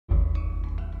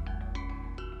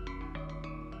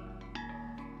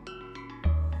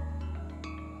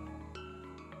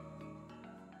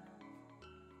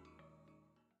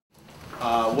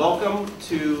Welcome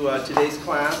to today's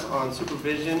class on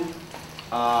supervision.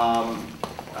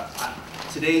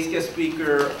 Today's guest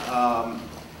speaker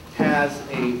has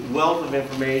a wealth of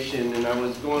information, and I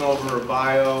was going over her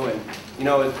bio, and you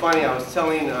know, it's funny, I was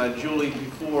telling Julie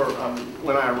before,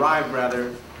 when I arrived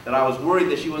rather, that I was worried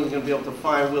that she wasn't going to be able to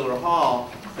find Wheeler Hall.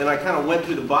 Then I kind of went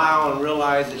through the bio and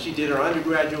realized that she did her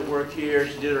undergraduate work here.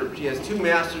 She has 2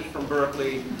 masters from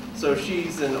Berkeley, so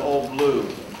she's an old blue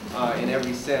in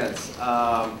every sense.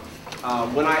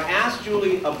 When I asked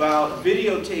Julie about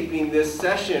videotaping this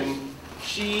session,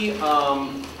 she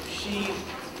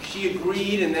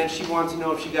agreed, and then she wanted to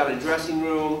know if she got a dressing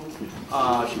room.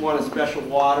 She wanted special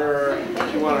water.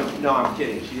 She wanted, no, I'm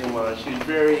kidding. She didn't want to. She was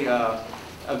very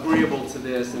agreeable to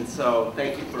this, and so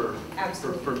thank you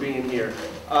for being here.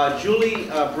 Julie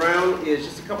Brown is,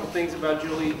 just a couple things about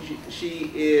Julie.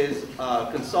 She is a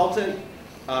consultant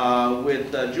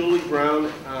with Julie Brown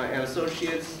and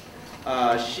Associates.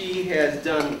 She has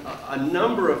done a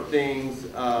number of things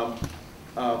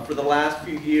for the last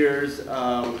few years,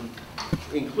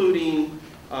 including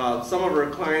some of her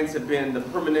clients have been the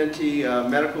Permanente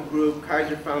Medical Group,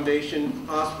 Kaiser Foundation,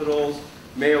 hospitals,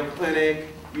 Mayo Clinic,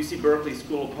 UC Berkeley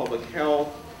School of Public Health.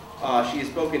 She has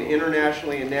spoken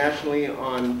internationally and nationally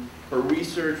on her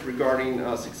research regarding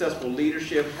successful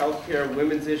leadership, healthcare,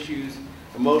 women's issues,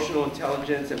 emotional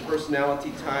intelligence, and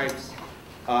personality types.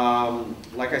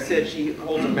 Like I said, she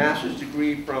holds a master's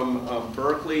degree from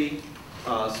Berkeley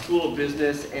School of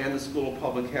Business and the School of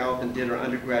Public Health, and did her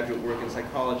undergraduate work in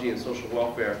psychology and social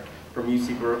welfare from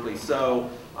UC Berkeley. So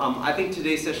I think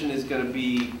today's session is going to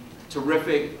be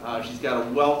terrific. She's got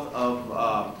a wealth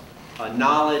of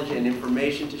knowledge and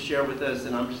information to share with us,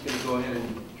 and I'm just going to go ahead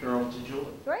and turn over to Julie.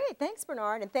 Great, thanks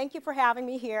Bernard, and thank you for having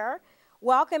me here.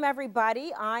 Welcome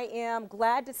everybody. I am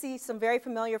glad to see some very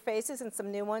familiar faces and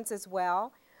some new ones as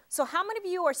well. So how many of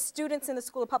you are students in the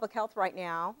School of Public Health right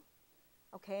now?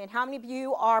 Okay, and how many of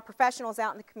you are professionals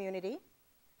out in the community?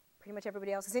 Pretty much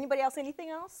everybody else. Is anybody else anything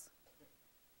else?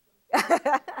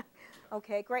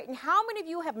 Okay, great. And how many of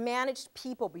you have managed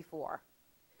people before?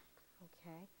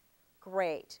 Okay,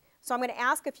 great. So I'm going to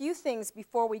ask a few things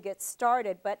before we get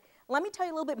started, but let me tell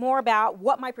you a little bit more about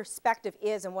what my perspective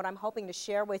is and what I'm hoping to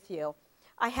share with you.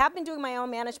 I have been doing my own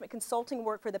management consulting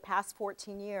work for the past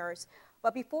 14 years,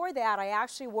 but before that I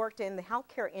actually worked in the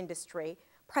healthcare industry,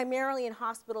 primarily in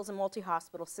hospitals and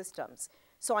multi-hospital systems.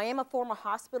 So I am a former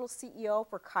hospital CEO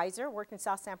for Kaiser, worked in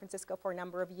South San Francisco for a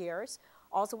number of years,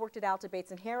 also worked at Alta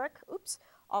Bates and Herrick,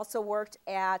 also worked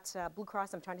at Blue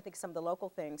Cross. I'm trying to think of some of the local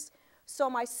things. So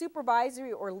my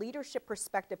supervisory or leadership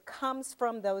perspective comes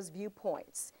from those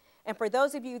viewpoints. And for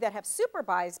those of you that have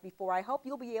supervised before, I hope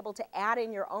you'll be able to add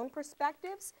in your own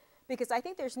perspectives, because I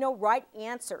think there's no right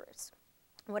answers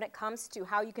when it comes to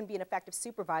how you can be an effective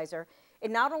supervisor. It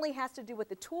not only has to do with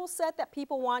the tool set that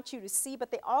people want you to see,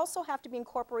 but they also have to be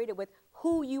incorporated with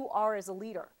who you are as a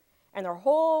leader. And there are a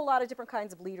whole lot of different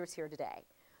kinds of leaders here today.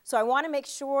 So I want to make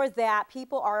sure that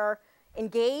people are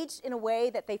engaged in a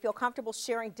way that they feel comfortable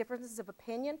sharing differences of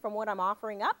opinion from what I'm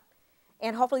offering up.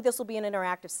 And hopefully this will be an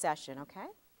interactive session, okay?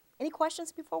 Any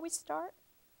questions before we start?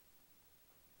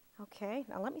 Okay,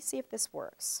 now let me see if this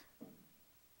works.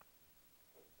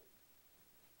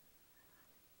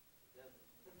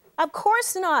 Of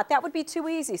course not. That would be too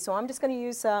easy. So I'm just going to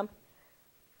use the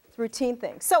routine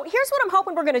thing. So here's what I'm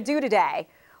hoping we're going to do today.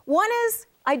 One is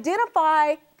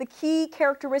identify the key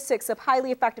characteristics of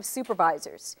highly effective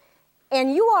supervisors.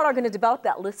 And you all are going to develop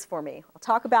that list for me. I'll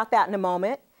talk about that in a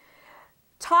moment.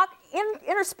 Talk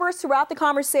interspersed throughout the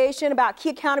conversation about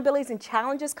key accountabilities and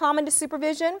challenges common to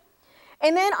supervision.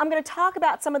 And then I'm going to talk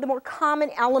about some of the more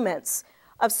common elements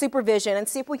of supervision and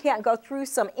see if we can't go through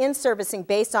some in-servicing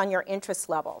based on your interest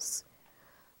levels.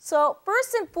 So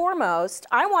first and foremost,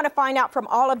 I want to find out from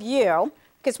all of you,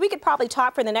 because we could probably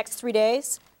talk for the next 3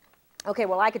 days. Okay,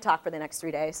 well, I could talk for the next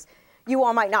 3 days. You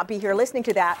all might not be here listening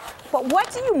to that. But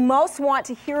what do you most want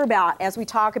to hear about as we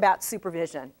talk about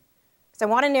supervision? Because I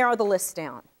want to narrow the list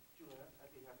down. Julia,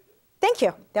 I'd be happy to. Thank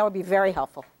you. That would be very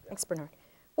helpful. Thanks, Bernard.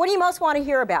 What do you most want to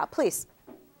hear about? Please.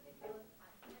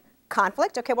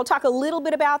 Conflict. Okay, we'll talk a little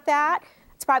bit about that.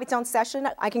 It's probably its own session.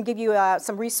 I can give you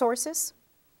some resources.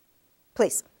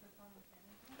 Please.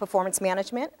 Performance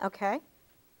management. Okay.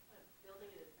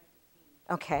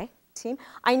 Okay. Team.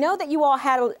 I know that you all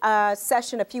had a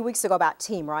session a few weeks ago about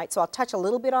team, right? So I'll touch a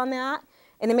little bit on that,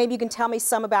 and then maybe you can tell me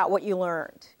some about what you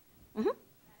learned.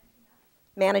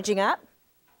 Managing up.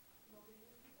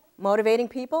 Motivating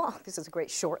people. Oh, this is a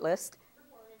great short list.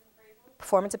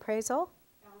 Performance appraisal.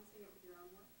 Balancing it with your own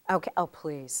work. Okay. Oh,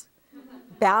 please.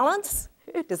 Balance.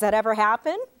 Does that ever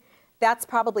happen? That's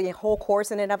probably a whole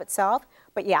course in and of itself.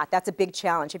 But yeah, that's a big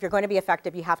challenge. If you're going to be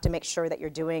effective, you have to make sure that you're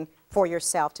doing for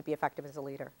yourself to be effective as a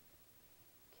leader.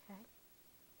 Okay.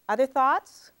 Other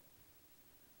thoughts?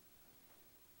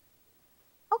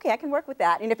 Okay, I can work with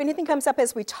that. And if anything comes up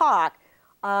as we talk,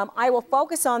 I will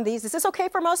focus on these. Is this okay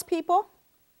for most people?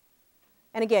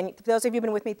 And again, for those of you who've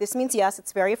been with me, this means yes.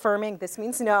 It's very affirming. This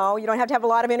means no. You don't have to have a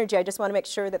lot of energy. I just want to make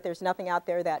sure that there's nothing out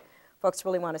there that folks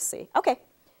really want to see. Okay,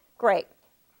 great.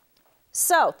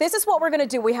 So this is what we're going to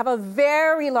do. We have a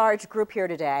very large group here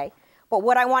today. But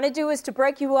what I want to do is to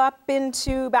break you up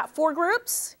into about 4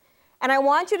 groups. And I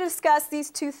want you to discuss these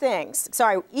 2 things.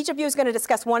 Sorry, each of you is going to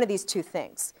discuss one of these 2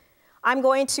 things. I'm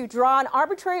going to draw an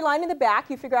arbitrary line in the back.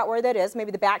 You figure out where that is,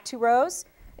 maybe the back 2 rows,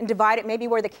 and divide it maybe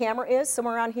where the camera is,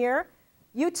 somewhere around here.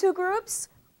 You 2 groups,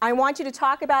 I want you to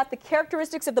talk about the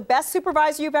characteristics of the best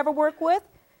supervisor you've ever worked with.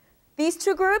 These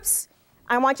 2 groups,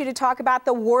 I want you to talk about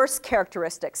the worst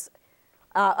characteristics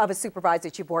of a supervisor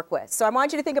that you've worked with. So I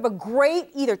want you to think of a great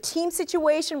either team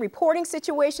situation, reporting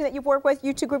situation that you've worked with.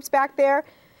 You 2 groups back there,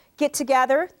 get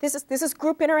together. This is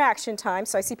group interaction time.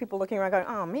 So I see people looking around going,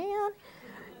 oh man.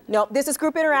 No, this is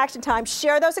group interaction time.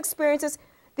 Share those experiences.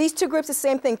 These 2 groups, the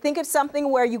same thing. Think of something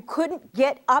where you couldn't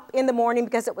get up in the morning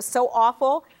because it was so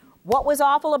awful. What was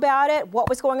awful about it? What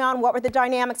was going on? What were the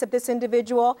dynamics of this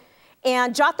individual?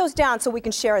 And jot those down so we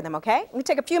can share them, okay? We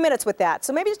take a few minutes with that.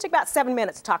 So maybe just take about 7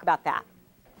 minutes to talk about that.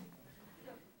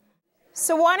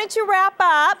 So why don't you wrap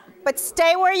up, but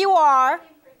stay where you are.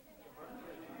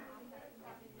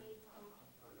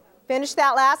 Finish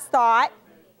that last thought.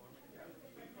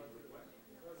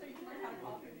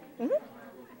 Mm-hmm. You're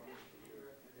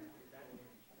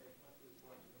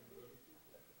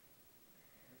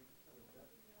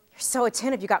so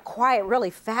attentive, you got quiet really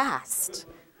fast.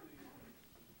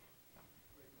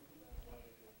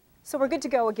 So we're good to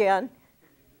go again.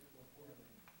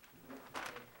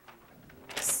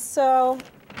 So,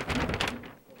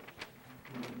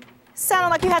 sounded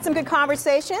like you had some good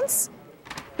conversations.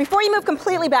 Before you move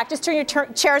completely back, just turn your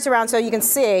chairs around so you can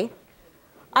see.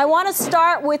 I want to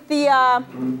start with these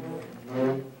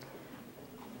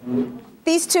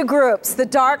 2 groups, the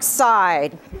dark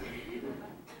side.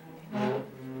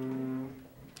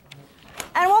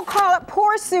 And we'll call it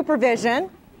poor supervision.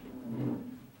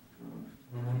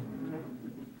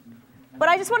 But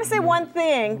I just want to say one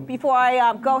thing before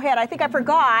I go ahead. I think I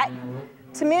forgot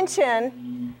to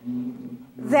mention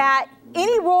that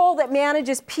any role that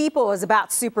manages people is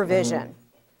about supervision.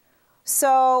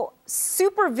 So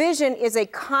supervision is a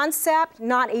concept,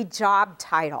 not a job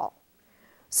title.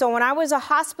 So when I was a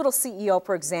hospital CEO,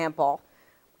 for example,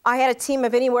 I had a team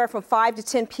of anywhere from 5 to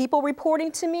 10 people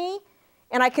reporting to me,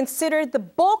 and I considered the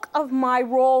bulk of my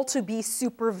role to be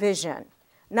supervision.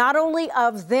 Not only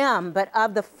of them, but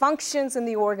of the functions in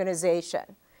the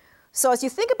organization. So as you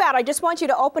think about it, I just want you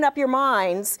to open up your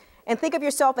minds and think of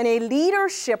yourself in a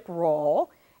leadership role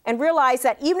and realize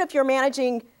that even if you're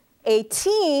managing a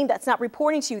team that's not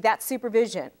reporting to you, that's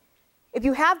supervision. If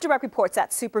you have direct reports,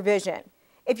 that's supervision.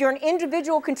 If you're an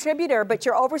individual contributor, but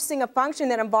you're overseeing a function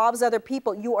that involves other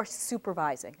people, you are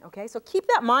supervising, okay? So keep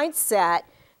that mindset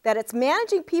that it's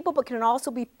managing people, but can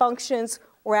also be functions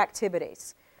or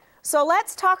activities. So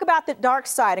let's talk about the dark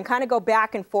side and kind of go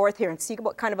back and forth here and see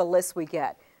what kind of a list we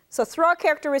get. So throw a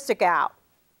characteristic out.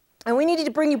 And we need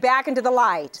to bring you back into the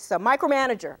light. So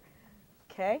micromanager.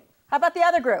 Okay. How about the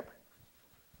other group?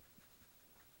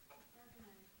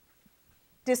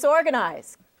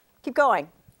 Disorganized. Keep going.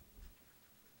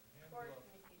 Poor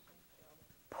communication skills.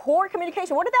 Poor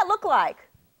communication. What did that look like?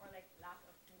 Or like lack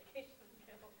of communication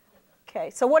skills.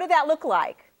 Okay. So what did that look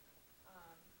like?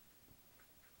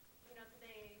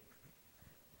 They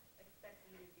expect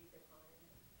you to be defined.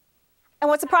 And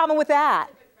what's the problem with that?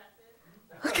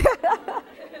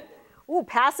 Ooh,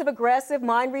 passive-aggressive,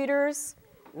 mind readers.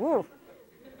 Ooh.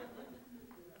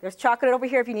 There's chocolate over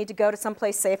here if you need to go to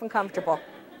someplace safe and comfortable.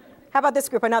 How about this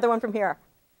group? Another one from here.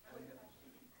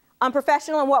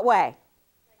 Unprofessional in what way? In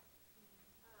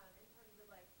terms of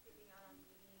like skipping out on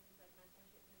meetings, like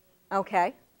mentorship meetings.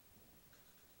 Okay.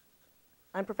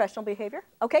 Unprofessional behavior.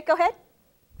 Okay, go ahead.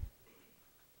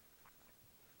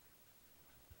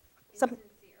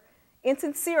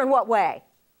 Insincere in what way?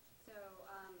 So,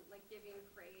 like giving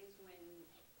praise when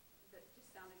that just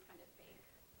sounded kind of fake.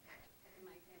 Like in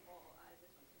my example,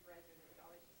 this one supervisor that would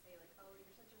always just say like, "Oh,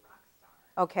 you're such a rock star."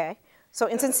 Okay, so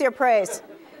insincere praise.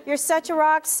 You're such a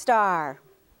rock star.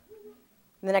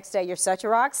 And the next day, you're such a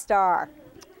rock star.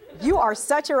 You are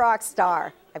such a rock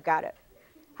star. I've got it.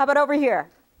 How about over here?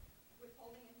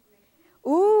 Withholding information.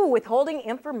 Ooh, withholding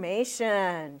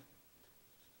information.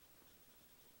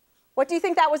 What do you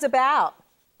think that was about?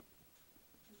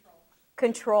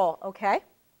 Control, okay.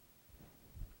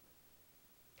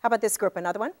 How about this group,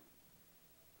 another one?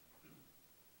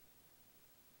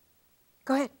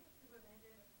 Go ahead.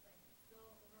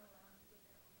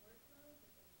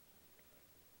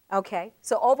 Okay,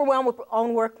 so overwhelmed with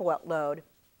own workload.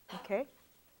 Okay.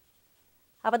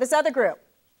 How about this other group?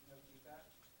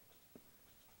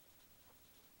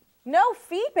 No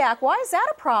feedback. Why is that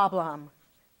a problem?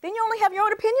 Then you only have your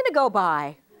own opinion to go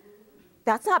by.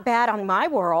 That's not bad on my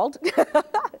world.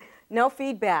 No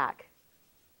feedback.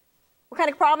 What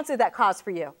kind of problems did that cause for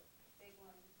you?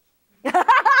 Big ones.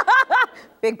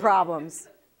 Big problems.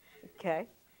 Okay.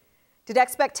 Did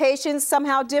expectations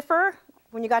somehow differ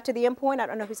when you got to the end point? I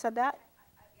don't know who said that.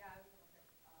 Yeah, I was a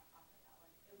little bit off of that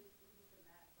one. It was just the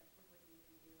math, like we wouldn't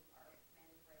even do our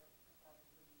mandatory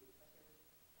performance reviews, like there was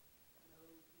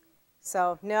no.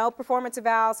 So no performance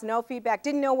evals, no feedback,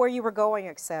 didn't know where you were going,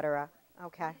 etc.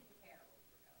 Okay.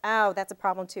 Oh, that's a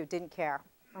problem too. Didn't care.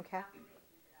 Okay.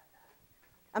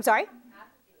 I'm sorry?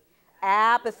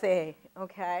 Apathy.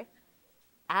 Okay.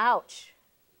 Ouch.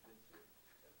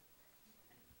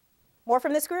 More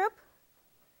from this group?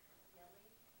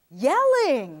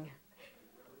 Yelling.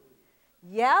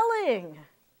 Yelling.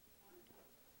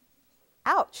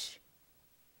 Ouch.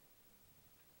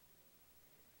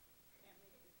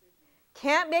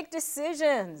 Can't make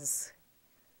decisions.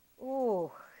 Ooh.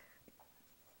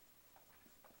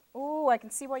 Ooh, I can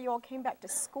see why you all came back to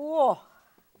school.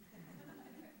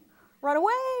 Run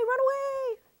away, run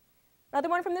away. Another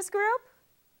one from this group?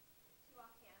 Too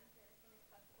offhand, they're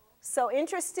inaccessible. So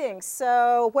interesting.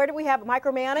 So where do we have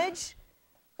micromanage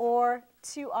or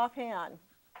too offhand?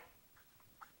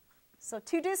 So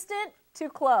too distant, too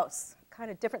close.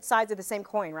 Kind of different sides of the same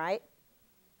coin, right?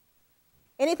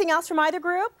 Anything else from either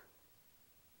group?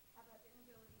 How about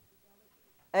inability to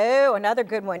delegate? Oh, another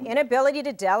good one. Inability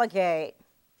to delegate.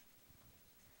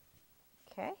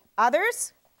 Okay.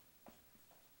 Others?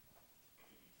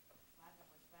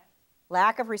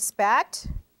 Lack of respect.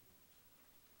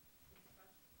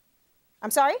 I'm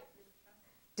sorry?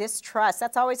 Distrust.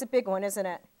 That's always a big one, isn't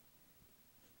it?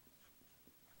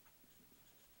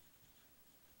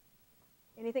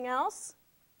 Anything else?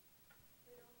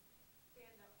 They don't stand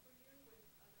up for you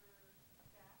with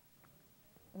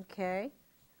other staff. Okay.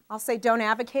 I'll say don't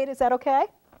advocate. Is that okay?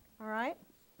 All right.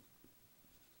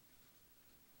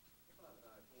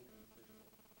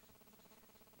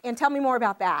 And tell me more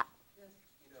about that.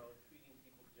 Treating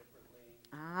people differently.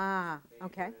 Ah,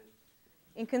 okay.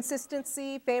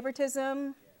 Inconsistency,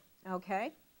 favoritism.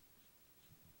 Okay.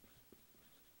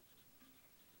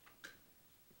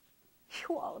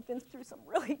 You all have been through some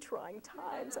really trying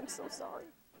times. I'm so sorry.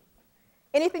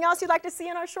 Anything else you'd like to see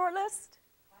in our short list?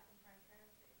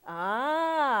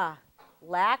 Ah,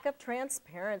 lack of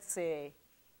transparency.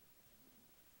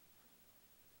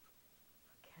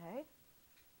 Okay.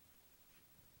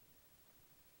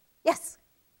 Yes?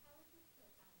 How would you put,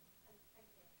 I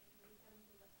get it, when you come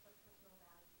to what personal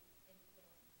values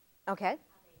influence Okay.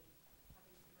 how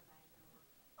they supervise their work?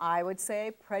 I would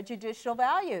say prejudicial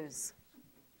values.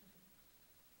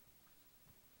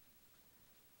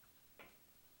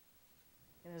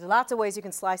 And there's lots of ways you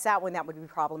can slice out when that would be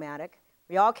problematic.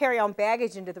 We all carry on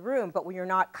baggage into the room, but when you're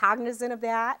not cognizant of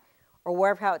that or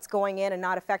aware of how it's going in and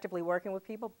not effectively working with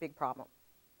people, big problem.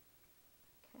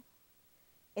 Okay.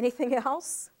 Anything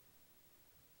else?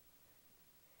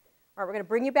 All right, we're going to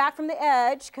bring you back from the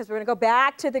edge because we're going to go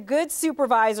back to the good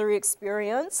supervisory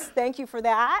experience. Thank you for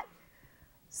that.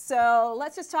 So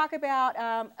let's just talk about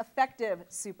effective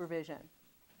supervision.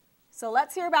 So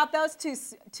let's hear about those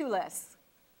two lists.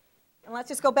 And let's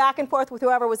just go back and forth with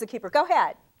whoever was the keeper. Go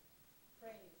ahead.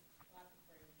 Praise,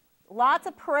 lots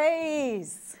of praise.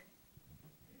 Lots of praise.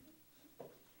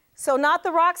 So not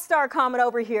the rock star comment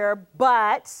over here,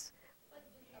 but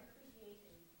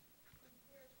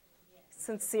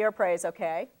sincere praise,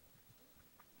 okay.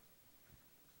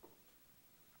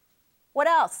 What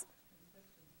else?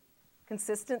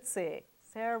 Consistency.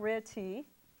 Sincerity.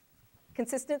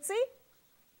 Consistency.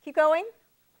 Keep going.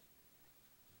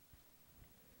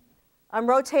 I'm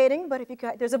rotating, but if you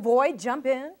got, there's a void, jump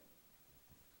in.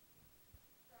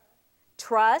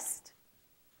 Trust.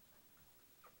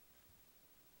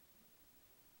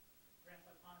 Grants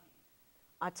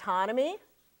autonomy. Autonomy.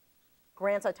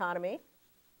 Grants autonomy.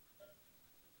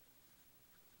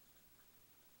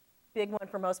 Big one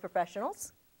for most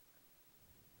professionals.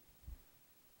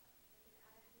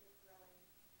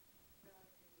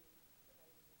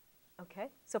 Okay,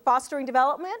 so fostering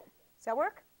development. Does that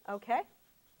work? Okay.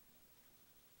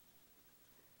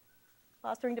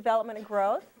 Fostering development and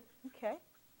growth. Okay.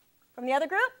 From the other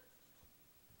group?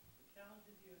 It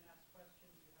challenges you and asks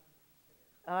questions you haven't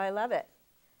considered. Oh, I love it.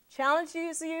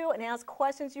 Challenges you and asks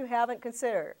questions you haven't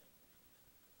considered.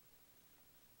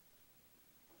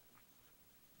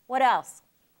 What else?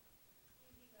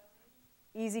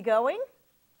 Easygoing.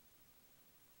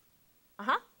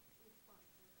 Uh-huh.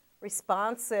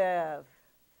 Responsive.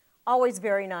 Always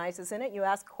very nice, isn't it? You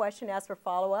ask a question, ask for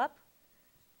follow-up,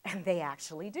 and they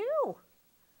actually do.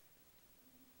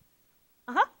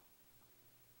 Uh-huh.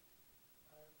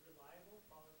 Reliable,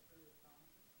 follows through with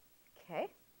promises.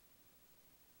 Okay.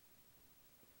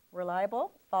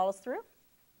 Reliable, follows through.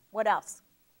 What else?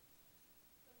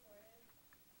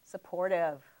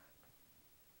 Supportive.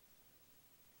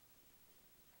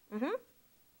 Mm-hmm.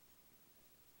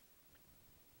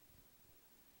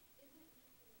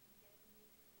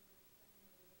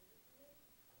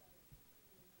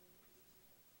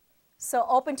 So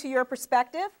open to your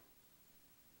perspective.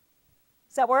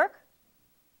 Does that work?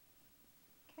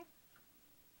 Okay.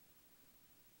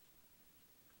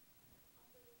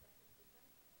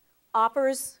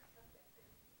 Offers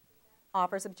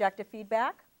objective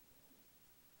feedback.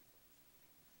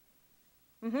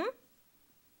 Mm-hmm.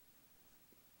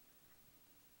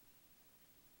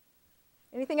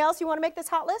 Anything else you want to make this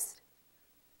hot list?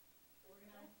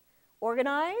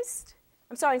 Organized.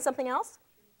 I'm sorry, and something else?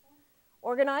 Truthful.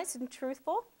 Organized and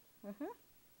truthful. Mm-hmm.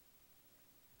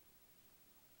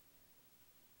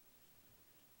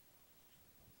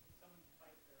 Someone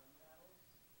fights their own battles.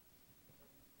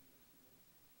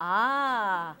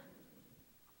 Ah.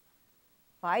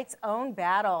 Fights own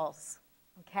battles.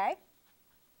 Okay.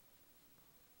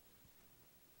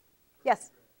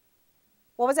 Yes.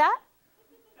 What was that?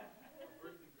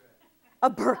 A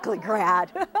Berkeley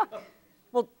grad.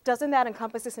 Well, doesn't that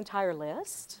encompass this entire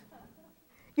list?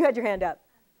 You had your hand up.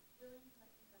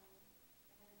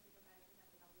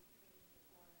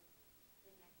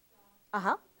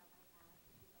 Uh-huh.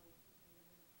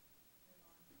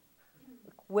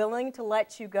 Willing to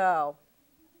let you go.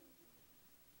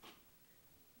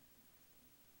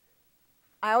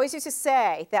 I always used to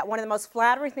say that one of the most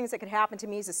flattering things that could happen to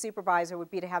me as a supervisor would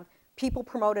be to have people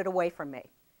promoted away from me,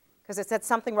 because it said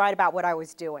something right about what I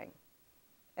was doing,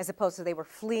 as opposed to they were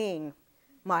fleeing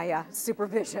my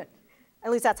supervision. At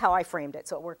least that's how I framed it,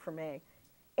 so it worked for me.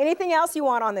 Anything else you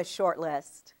want on this short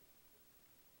list?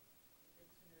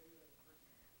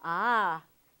 Ah,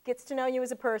 gets to know you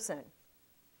as a person.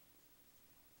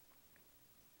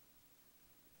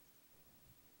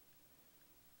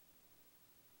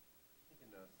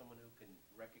 Someone who can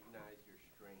recognize your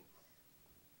strengths.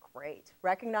 Great.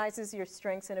 Recognizes your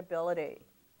strengths and ability.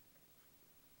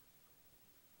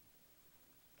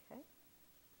 Okay.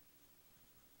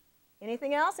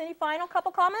 Anything else? Any final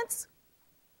couple comments?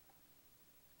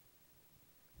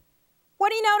 What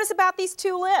do you notice about these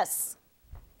two lists?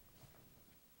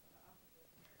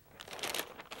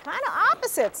 Kind of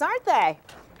opposites, aren't they?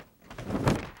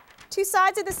 Two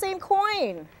sides of the same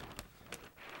coin.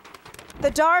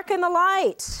 The dark and the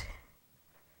light.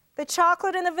 The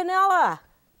chocolate and the vanilla.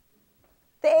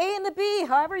 The A and the B,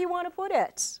 however you want to put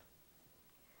it.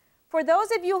 For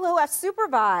those of you who have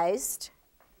supervised,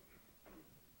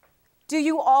 do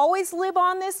you always live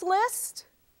on this list?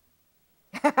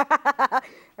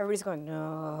 Everybody's going,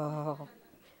 no.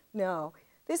 No.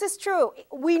 This is true.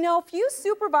 We know few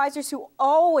supervisors who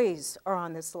always are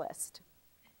on this list.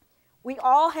 We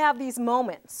all have these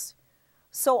moments.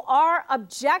 So our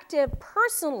objective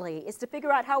personally is to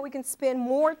figure out how we can spend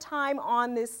more time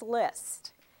on this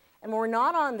list. And when we're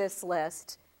not on this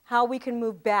list, how we can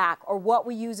move back, or what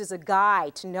we use as a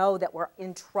guide to know that we're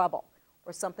in trouble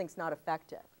or something's not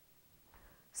effective.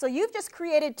 So you've just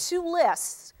created two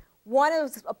lists. One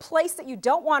is a place that you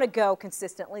don't want to go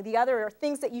consistently. The other are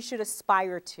things that you should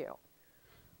aspire to.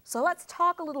 So let's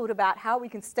talk a little bit about how we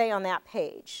can stay on that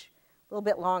page a little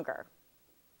bit longer.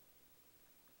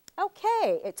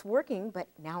 Okay, it's working, but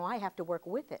now I have to work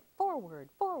with it. Forward,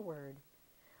 forward.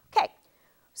 Okay,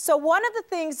 so one of the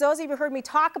things those of you who heard me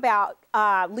talk about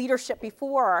leadership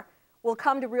before will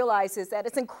come to realize is that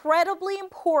it's incredibly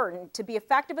important to be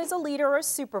effective as a leader or a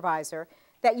supervisor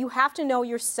that you have to know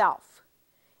yourself.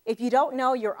 If you don't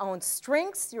know your own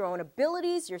strengths, your own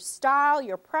abilities, your style,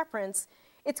 your preference,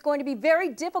 it's going to be very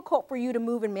difficult for you to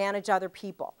move and manage other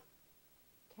people.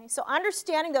 Okay, so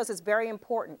understanding those is very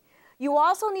important. You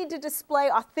also need to display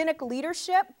authentic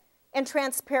leadership and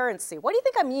transparency. What do you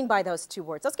think I mean by those two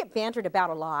words? Let's get bantered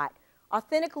about a lot.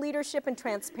 Authentic leadership and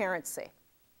transparency.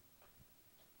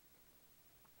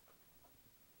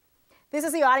 This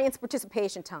is the audience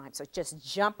participation time, so just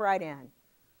jump right in.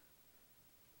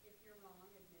 If you're wrong,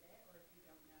 admit it, or if you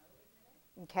don't know,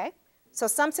 admit it. Okay, so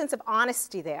some sense of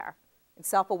honesty there and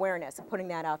self-awareness and putting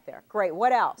that out there. Great,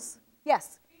 what else?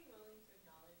 Yes? Being willing to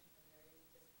acknowledge when there is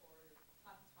discord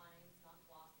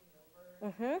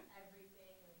Mm-hmm. everything,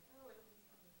 like, oh, it'll be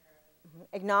taken care of.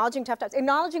 Acknowledging tough times,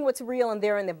 acknowledging what's real and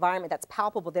there in the environment that's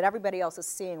palpable, that everybody else is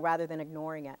seeing rather than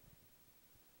ignoring it.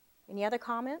 Any other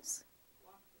comments?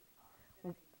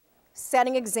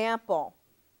 Setting example,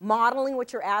 modeling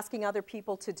what you're asking other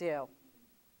people to do.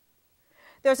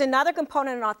 There's another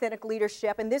component in authentic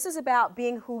leadership, and this is about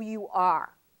being who you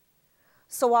are.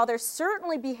 So while there's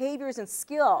certainly behaviors and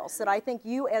skills that I think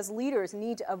you as leaders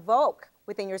need to evoke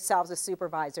within yourselves as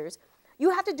supervisors,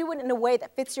 you have to do it in a way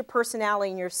that fits your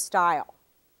personality and your style.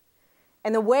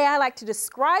 And the way I like to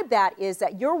describe that is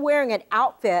that you're wearing an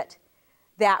outfit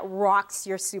that rocks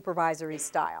your supervisory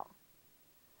style.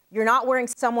 You're not wearing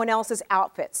someone else's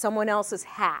outfit, someone else's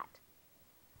hat.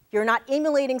 You're not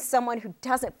emulating someone who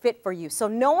doesn't fit for you. So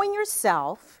knowing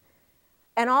yourself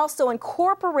and also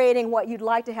incorporating what you'd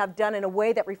like to have done in a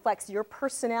way that reflects your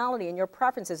personality and your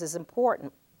preferences is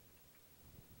important.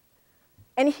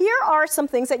 And here are some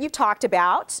things that you've talked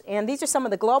about, and these are some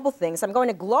of the global things. I'm going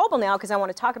to global now because I want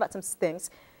to talk about some things.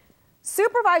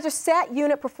 Supervisors set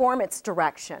unit performance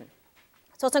direction.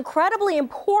 So it's incredibly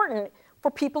important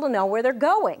for people to know where they're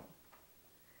going.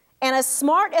 And as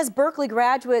smart as Berkeley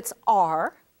graduates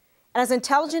are, and as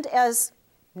intelligent as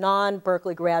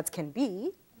non-Berkeley grads can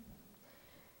be,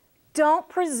 don't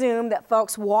presume that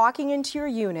folks walking into your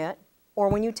unit or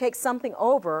when you take something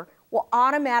over will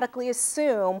automatically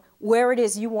assume where it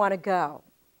is you want to go.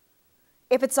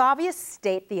 If it's obvious,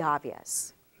 state the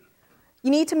obvious.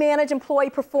 You need to manage employee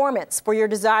performance for your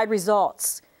desired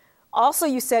results. Also,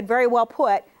 you said, very well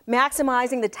put,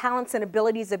 maximizing the talents and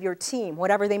abilities of your team,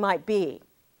 whatever they might be.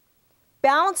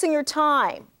 Balancing your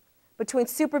time between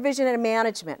supervision and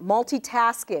management,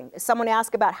 multitasking. Someone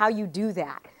asked about how you do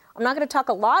that. I'm not going to talk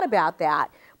a lot about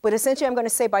that, but essentially I'm going to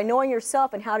say by knowing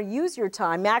yourself and how to use your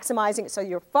time, maximizing it so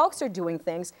your folks are doing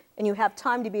things and you have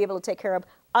time to be able to take care of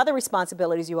other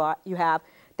responsibilities you have,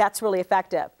 that's really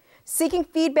effective. Seeking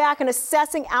feedback and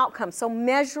assessing outcomes, so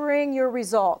measuring your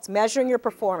results, measuring your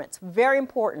performance, very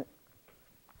important.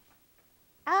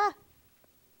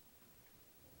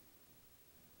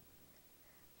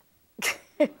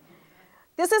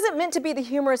 This isn't meant to be the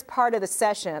humorous part of the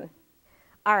session.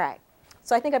 All right,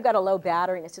 so I think I've got a low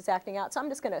battery and it's just acting out, so I'm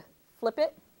just going to flip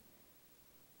it.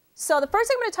 So the first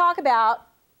thing I'm going to talk about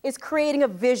is creating a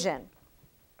vision.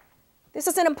 This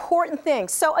is an important thing.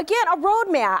 So again, a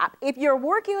roadmap. If your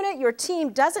work unit, your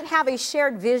team doesn't have a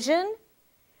shared vision,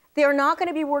 they're not going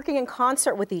to be working in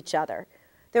concert with each other.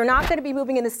 They're not going to be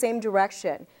moving in the same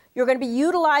direction. You're going to be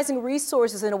utilizing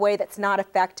resources in a way that's not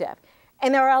effective.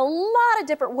 And there are a lot of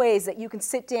different ways that you can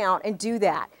sit down and do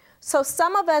that. So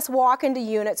some of us walk into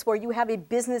units where you have a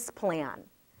business plan,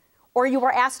 or you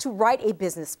are asked to write a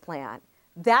business plan.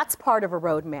 That's part of a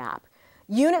roadmap.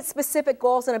 Unit-specific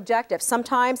goals and objectives.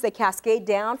 Sometimes they cascade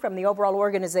down from the overall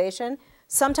organization.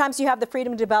 Sometimes you have the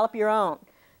freedom to develop your own.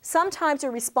 Sometimes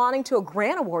you're responding to a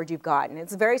grant award you've gotten.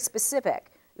 It's very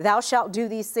specific. Thou shalt do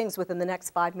these things within the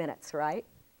next 5 minutes, right?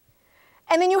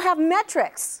 And then you have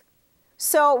metrics.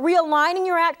 So realigning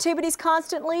your activities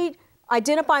constantly,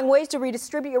 identifying ways to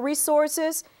redistribute your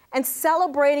resources, and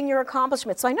celebrating your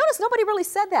accomplishments. So I noticed nobody really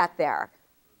said that there.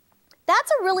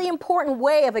 That's a really important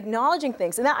way of acknowledging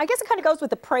things. And that, I guess it kind of goes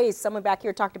with the praise. Someone back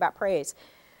here talked about praise.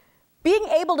 Being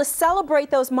able to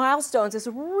celebrate those milestones is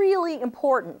really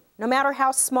important, no matter how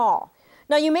small.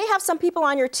 Now, you may have some people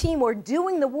on your team where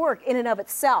doing the work in and of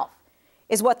itself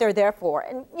is what they're there for.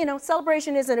 And, you know,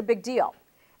 celebration isn't a big deal.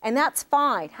 And that's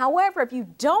fine. However, if you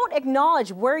don't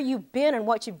acknowledge where you've been and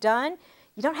what you've done,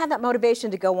 you don't have that motivation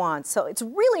to go on. So it's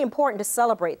really important to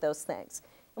celebrate those things.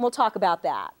 And we'll talk about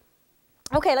that.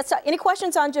 Okay, let's talk. Any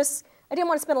questions on just, I didn't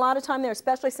want to spend a lot of time there,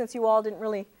 especially since you all didn't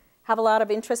really have a lot of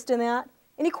interest in that.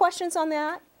 Any questions on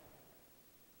that?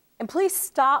 And please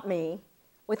stop me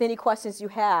with any questions you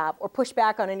have or push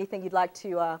back on anything you'd like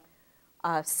to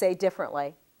say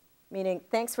differently. Meaning,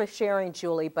 thanks for sharing,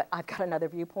 Julie, but I've got another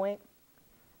viewpoint.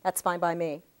 That's fine by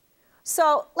me.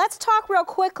 So let's talk real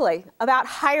quickly about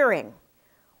hiring.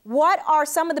 What are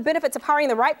some of the benefits of hiring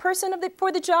the right person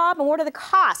for the job, and what are the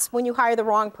costs when you hire the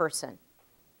wrong person?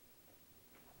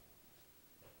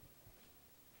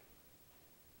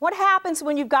 What happens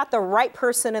when you've got the right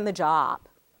person in the job?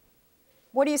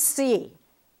 What do you see?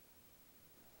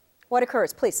 What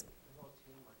occurs? Please. The whole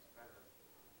team works better.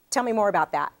 Tell me more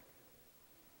about that.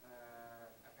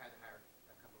 I've had to hire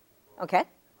a couple of people Okay.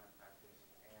 in my practice,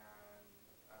 and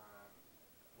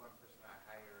one person I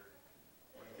hired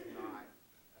was not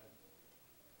a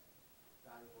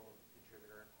valuable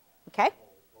contributor Okay. to the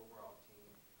whole overall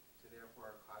team, so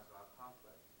therefore it caused a lot of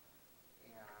conflict.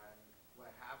 And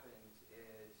what happens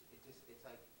is it's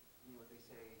like, you know what they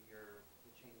say,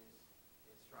 the chain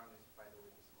is strongest by the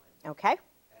Okay.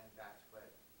 And that's what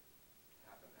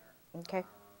happened there. Okay.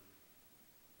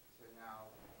 So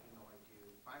now, like to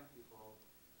find people,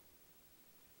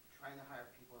 trying to hire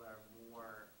people that are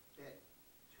more fit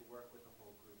to work with the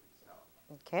whole group itself,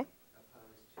 Okay.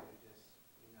 opposed to just,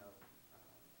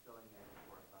 filling in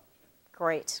for a function.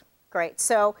 Great. Great.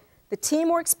 So the team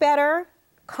works better,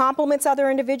 complements other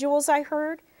individuals, I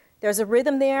heard. There's a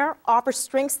rhythm there, offers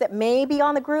strengths that may be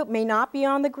on the group, may not be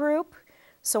on the group.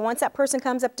 So once that person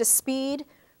comes up to speed,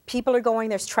 people are going,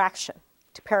 there's traction,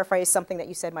 to paraphrase something that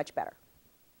you said much better.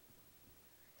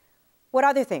 What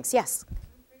other things? Yes?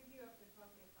 What brings you up to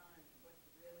focus on what's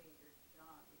really your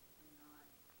job because you're not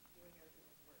doing other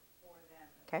people's work for them?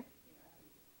 Okay.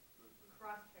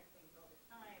 Cross-check things all the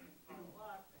time and follow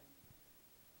up and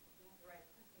if you have the right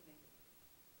person, they just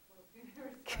flow through their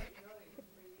responsibilities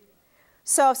for you.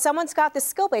 So if someone's got the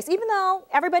skill base, even though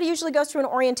everybody usually goes through an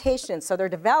orientation, so they're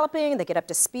developing, they get up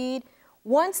to speed,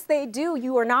 once they do,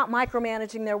 you are not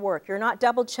micromanaging their work. You're not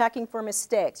double checking for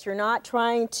mistakes. You're not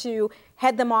trying to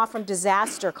head them off from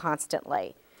disaster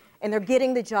constantly. And they're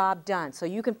getting the job done. So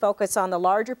you can focus on the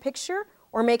larger picture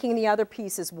or making the other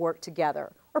pieces work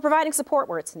together or providing support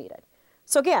where it's needed.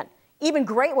 So again, even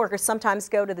great workers sometimes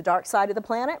go to the dark side of the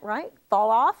planet, right? Fall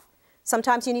off.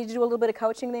 Sometimes you need to do a little bit of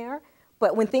coaching there.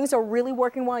 But when things are really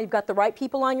working well, you've got the right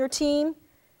people on your team,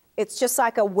 it's just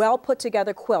like a well put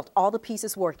together quilt. All the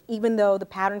pieces work, even though the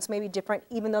patterns may be different,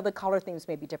 even though the color themes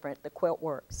may be different, the quilt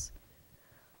works.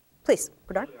 Please,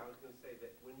 Bernard. I was going to say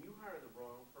that when you hire the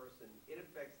wrong person, it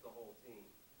affects the whole team.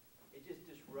 It just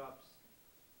disrupts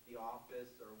the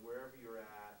office or wherever you're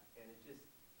at, and it just,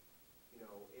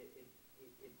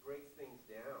 it breaks things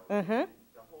down. Mm-hmm.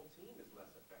 And the whole team is less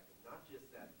effective, not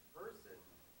just that person,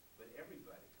 but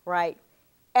everybody. Right.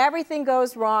 Everything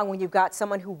goes wrong when you've got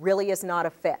someone who really is not a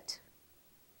fit.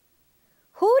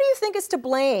 Who do you think is to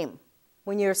blame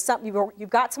when you've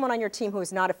got someone on your team who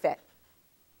is not a fit?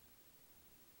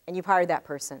 And you've hired that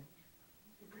person.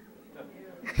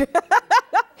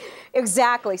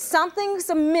 Exactly. Something's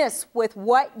amiss with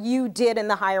what you did in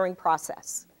the hiring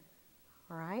process.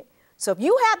 All right? So if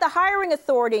you had the hiring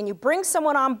authority and you bring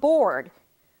someone on board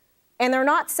and they're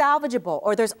not salvageable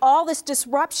or there's all this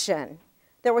disruption,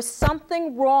 there was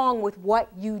something wrong with what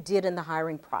you did in the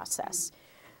hiring process.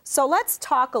 So let's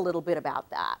talk a little bit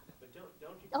about that. But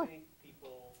don't you think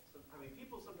people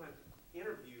sometimes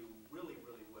interview really,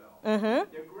 really well.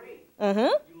 Mm-hmm. They're great.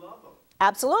 Mm-hmm. You love them.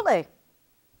 Absolutely.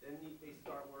 Then they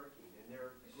start working, and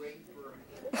they're great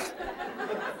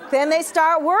for... Then they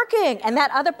start working, and that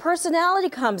other personality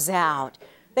comes out.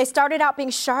 They started out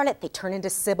being Charlotte. They turn into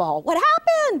Sybil. What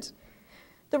happened?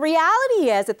 The reality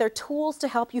is that they're tools to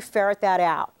help you ferret that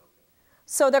out.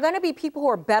 So they're going to be people who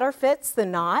are better fits than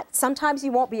not. Sometimes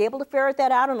you won't be able to ferret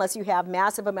that out unless you have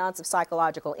massive amounts of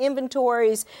psychological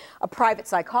inventories, a private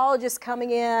psychologist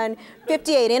coming in,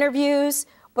 58 interviews.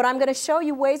 But I'm going to show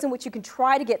you ways in which you can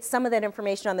try to get some of that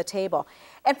information on the table.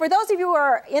 And for those of you who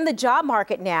are in the job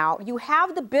market now, you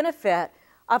have the benefit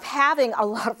of having a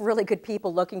lot of really good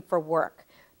people looking for work.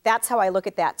 That's how I look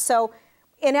at that. So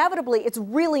inevitably, it's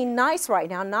really nice right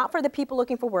now, not for the people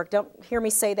looking for work, don't hear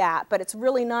me say that, but it's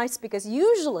really nice because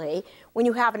usually when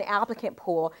you have an applicant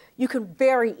pool, you can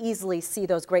very easily see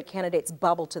those great candidates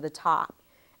bubble to the top.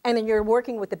 And then you're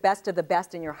working with the best of the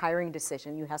best in your hiring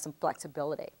decision. You have some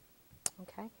flexibility.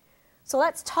 Okay? So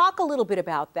let's talk a little bit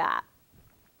about that.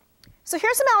 So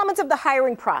here's some elements of the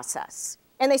hiring process.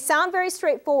 And they sound very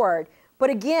straightforward, but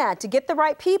again, to get the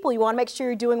right people, you want to make sure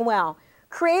you're doing well.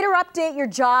 Create or update your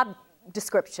job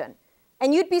description.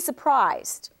 And you'd be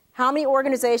surprised how many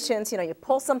organizations, you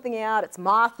pull something out, it's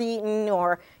moth-eaten,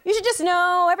 or you should just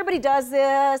know, everybody does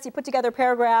this, you put together a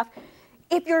paragraph.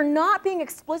 If you're not being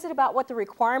explicit about what the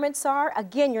requirements are,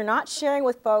 again, you're not sharing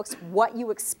with folks what you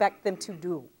expect them to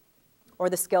do or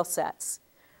the skill sets.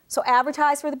 So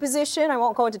advertise for the position. I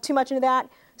won't go into too much into that.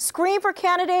 Screen for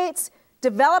candidates,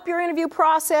 develop your interview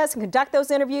process and conduct those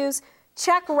interviews.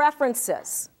 Check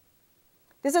references.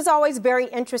 This is always very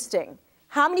interesting.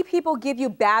 How many people give you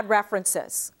bad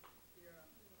references?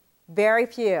 Very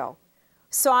few.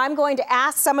 So I'm going to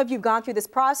ask some of you who've gone through this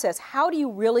process, how do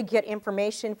you really get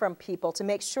information from people to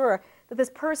make sure that this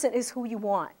person is who you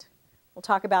want? We'll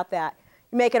talk about that.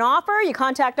 You make an offer, you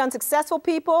contact unsuccessful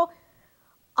people.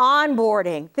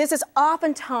 Onboarding. This is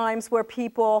oftentimes where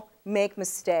people make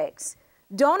mistakes.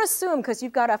 Don't assume because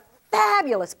you've got a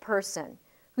fabulous person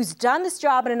who's done this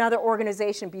job in another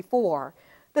organization before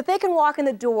that they can walk in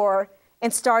the door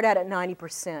and start out at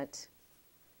 90%.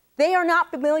 They are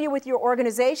not familiar with your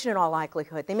organization in all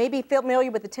likelihood. They may be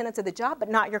familiar with the tenets of the job, but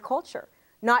not your culture,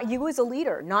 not you as a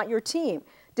leader, not your team.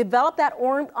 Develop that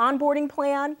onboarding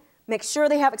plan. make sure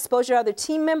they have exposure to other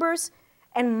team members,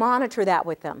 and monitor that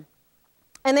with them.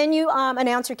 And then you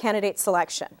announce your candidate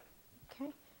selection.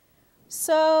 Okay.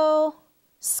 So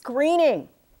screening.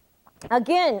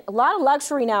 Again, a lot of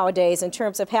luxury nowadays in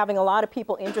terms of having a lot of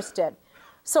people interested.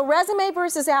 So resume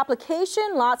versus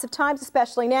application, lots of times,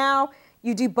 especially now,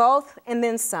 you do both and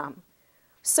then some.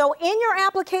 So in your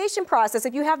application process,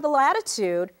 if you have the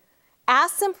latitude,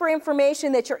 ask them for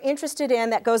information that you're interested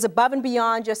in that goes above and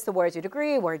beyond just the where's your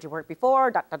degree, where'd you work before,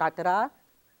 da da da da da.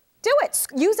 Do it.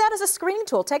 Use that as a screening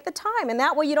tool. Take the time, and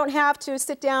that way you don't have to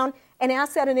sit down and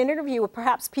ask that in an interview with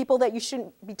perhaps people that you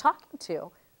shouldn't be talking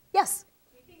to. Yes?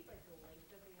 Do you think like the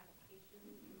length of the application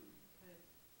kind of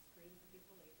screens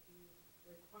people, like if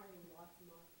you're requiring lots and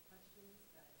lots of questions,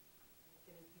 that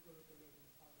getting people who can maybe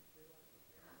follow through on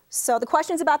something? So the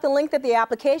question's about the length of the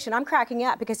application. I'm cracking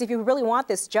up because if you really want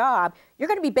this job, you're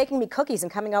going to be baking me cookies and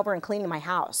coming over and cleaning my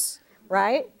house,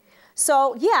 right?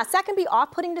 So yes, that can be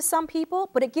off-putting to some people,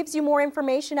 but it gives you more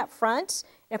information up front.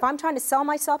 If I'm trying to sell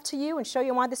myself to you and show you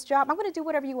I want this job, I'm going to do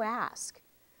whatever you ask.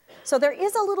 So there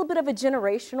is a little bit of a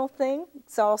generational thing.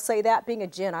 So I'll say that being a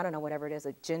Gen, I don't know, whatever it is,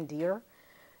 a Gen Deer.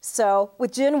 So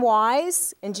with Gen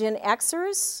Ys and Gen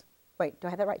Xers, wait, do I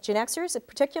have that right? Gen Xers in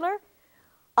particular,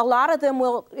 a lot of them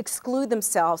will exclude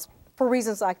themselves for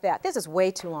reasons like that. This is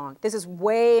way too long. This is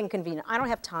way inconvenient. I don't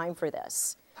have time for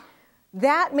this.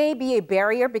 That may be a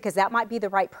barrier because that might be the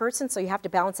right person, so you have to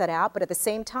balance that out. But at the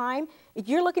same time, if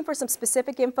you're looking for some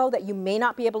specific info that you may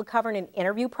not be able to cover in an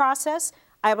interview process,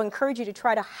 I would encourage you to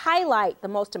try to highlight the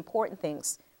most important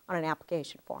things on an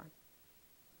application form.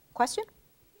 Question? It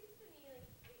seems to me like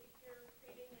if you're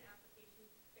creating an application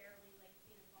fairly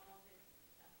lengthy and involved in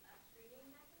a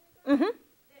screening mechanism,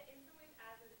 that in some ways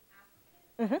as an applicant,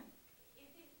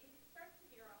 if it starts to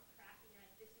veer off track and you're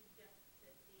like, this is just to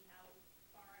see how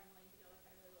far I'm willing to go if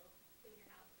I really will clean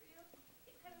your house for you,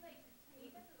 it's kind of like, to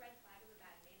me, that's a red flag of a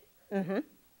bad manager.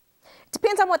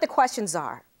 Depends on what the questions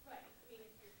are. Right. I mean,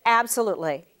 if you're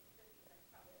Absolutely.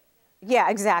 Yeah,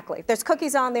 exactly. If there's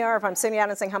cookies on there, if I'm sitting down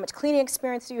and saying how much cleaning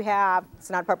experience do you have, it's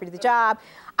not appropriate to the job,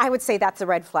 I would say that's a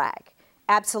red flag.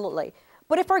 Absolutely.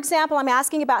 But if, for example, I'm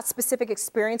asking about specific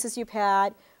experiences you've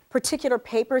had, particular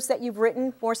papers that you've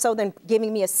written, more so than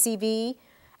giving me a CV,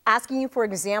 asking you for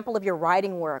example of your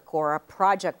writing work or a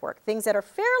project work, things that are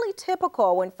fairly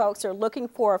typical when folks are looking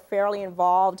for a fairly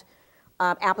involved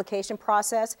application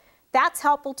process, that's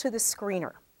helpful to the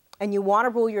screener. And you want to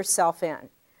rule yourself in.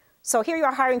 So here you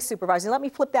are hiring supervisor. Let me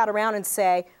flip that around and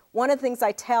say, one of the things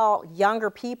I tell younger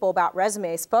people about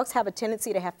resumes, folks have a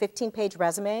tendency to have 15-page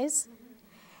resumes.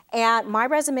 And my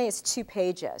resume is 2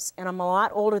 pages, and I'm a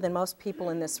lot older than most people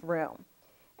in this room.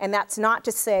 And that's not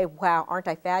to say, wow, aren't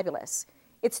I fabulous?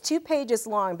 It's 2 pages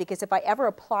long because if I ever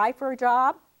apply for a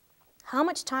job, how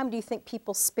much time do you think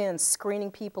people spend screening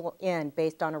people in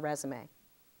based on a resume?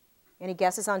 Any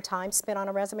guesses on time spent on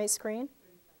a resume screen?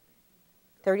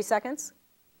 30 seconds?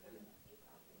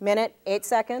 Minute, 8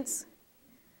 seconds?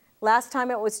 Last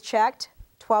time it was checked,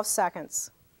 12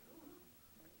 seconds.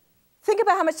 Think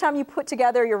about how much time you put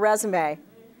together your resume.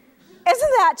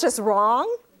 Isn't that just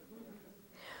wrong?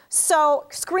 So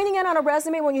screening in on a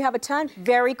resume when you have a ton,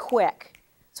 very quick.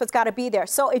 So it's got to be there.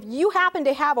 So if you happen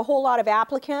to have a whole lot of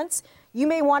applicants, you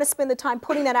may want to spend the time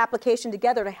putting that application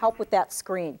together to help with that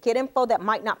screen. Get info that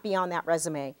might not be on that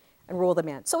resume and rule them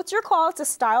in. So it's your call. It's a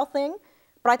style thing.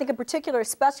 But I think in particular,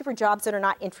 especially for jobs that are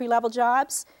not entry-level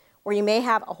jobs, where you may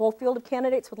have a whole field of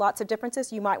candidates with lots of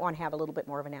differences, you might want to have a little bit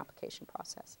more of an application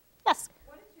process. Yes?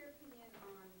 What is your opinion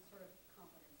on sort of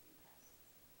competency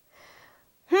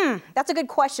tests? That's a good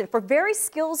question. For very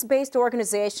skills-based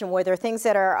organization where there are things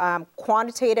that are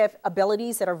quantitative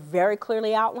abilities that are very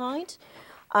clearly outlined,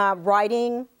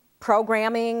 writing,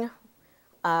 programming,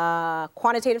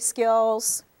 quantitative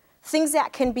skills, things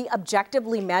that can be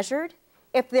objectively measured.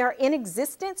 If they're in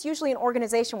existence, usually an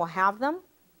organization will have them.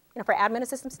 You know, for admin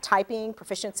assistants, typing,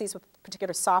 proficiencies with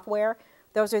particular software,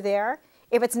 those are there.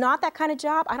 If it's not that kind of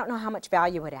job, I don't know how much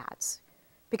value it adds.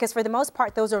 Because for the most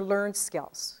part, those are learned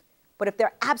skills. But if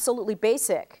they're absolutely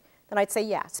basic, then I'd say,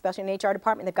 yeah, especially in the HR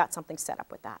department, they've got something set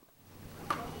up with that.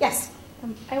 Yes?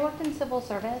 I worked in civil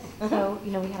service, so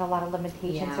we had a lot of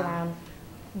limitations around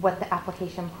what the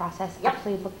application process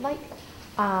actually looked like.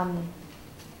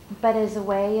 But as a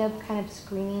way of kind of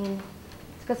screening,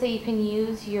 it's going to say you can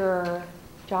use your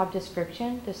job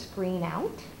description to screen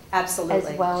out.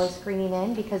 Absolutely. As well as screening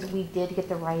in, because we did get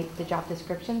the job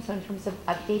description. So in terms of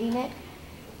updating it,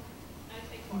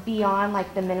 beyond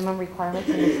like the minimum requirements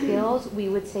and the skills, we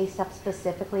would say stuff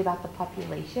specifically about the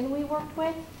population we worked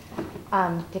with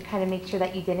to kind of make sure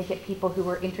that you didn't get people who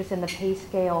were interested in the pay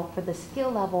scale for the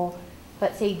skill level,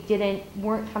 but say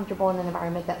weren't comfortable in an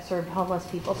environment that served homeless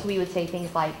people. So we would say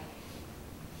things like,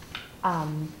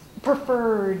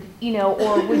 preferred,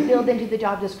 or would build into the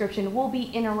job description, we'll be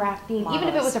interacting, even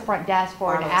if it was a front desk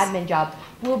or an admin job,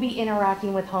 we'll be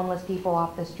interacting with homeless people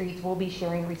off the streets, we'll be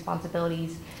sharing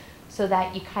responsibilities, so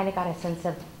that you kind of got a sense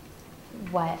of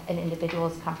what an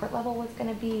individual's comfort level was going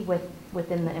to be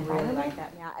within the environment. Really like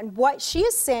that, yeah. And what she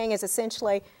is saying is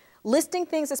essentially listing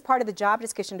things as part of the job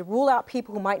description to rule out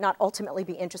people who might not ultimately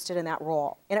be interested in that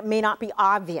role. And it may not be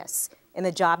obvious in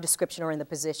the job description or in the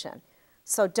position.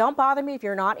 So don't bother me if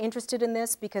you're not interested in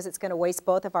this, because it's going to waste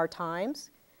both of our times.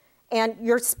 And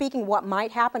you're speaking what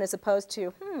might happen as opposed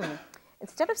to,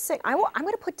 instead of saying, I'm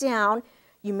going to put down,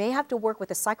 you may have to work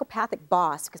with a psychopathic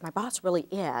boss, because my boss really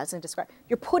is, and describe,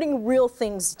 you're putting real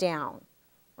things down,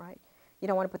 right? You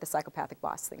don't want to put the psychopathic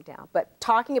boss thing down. But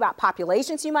talking about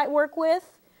populations you might work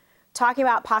with, talking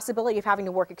about possibility of having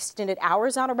to work extended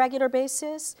hours on a regular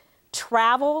basis,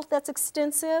 travel that's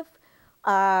extensive,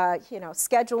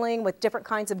 scheduling with different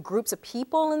kinds of groups of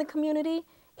people in the community,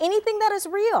 anything that is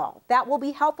real, that will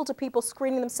be helpful to people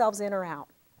screening themselves in or out.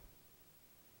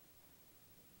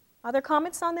 Other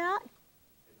comments on that?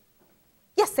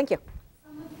 Yes, thank you.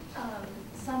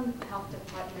 Some health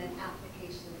department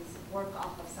applications work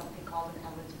off of something called an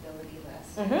eligibility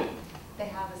list. They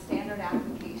have a standard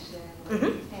application with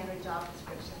a standard job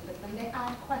description, but then they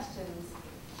add questions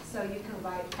so you can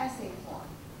write essay form.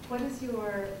 What is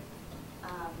your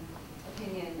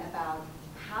opinion about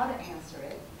how to answer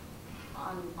it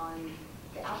on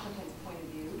the applicant's point of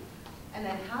view, and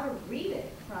then how to read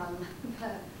it from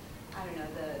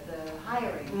the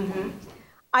hiring?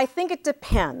 I think it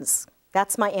depends.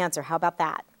 That's my answer. How about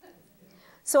that?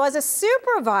 So as a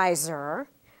supervisor,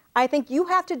 I think you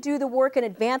have to do the work in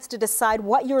advance to decide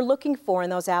what you're looking for in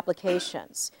those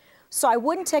applications. So I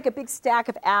wouldn't take a big stack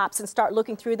of apps and start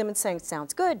looking through them and saying,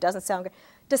 sounds good, doesn't sound good.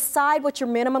 Decide what your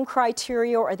minimum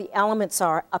criteria or the elements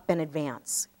are up in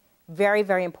advance. Very,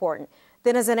 very important.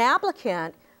 Then as an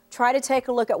applicant, try to take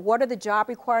a look at what are the job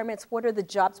requirements, what are the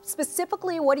jobs,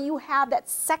 specifically what do you have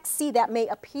that's sexy that may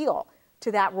appeal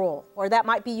to that role, or that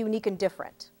might be unique and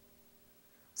different.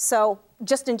 So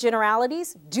just in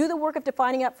generalities, do the work of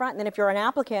defining up front, and then if you're an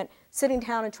applicant, sitting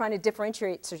down and trying to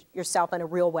differentiate yourself in a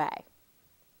real way.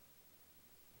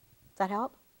 Does that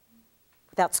help?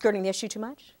 Without skirting the issue too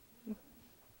much?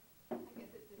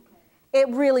 It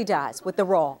really does with the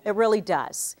role. It really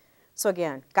does. So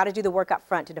again, got to do the work up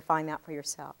front to define that for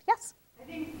yourself. Yes? I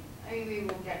think we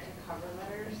will get to cover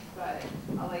letters, but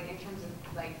like in terms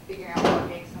of like figuring out what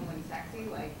makes someone sexy,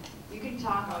 like you can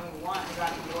talk all you want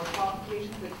about your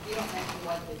qualifications, but if you don't mention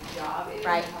what the job is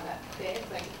and how that fits,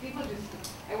 like people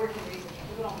I work in research, and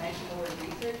people don't mention the word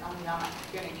research, I'm not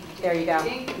going to continue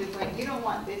reading, because it's like you don't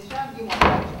want this job, you want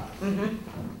that job.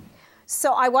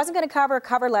 So I wasn't going to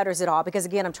cover letters at all, because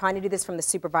again, I'm trying to do this from the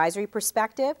supervisory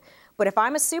perspective. But if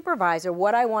I'm a supervisor,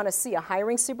 what I want to see, a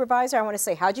hiring supervisor, I want to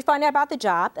say, how'd you find out about the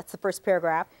job? That's the first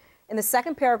paragraph. In the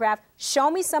second paragraph, show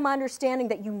me some understanding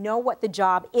that you know what the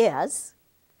job is,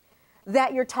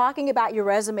 that you're talking about your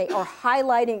resume or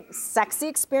highlighting sexy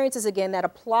experiences, again, that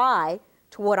apply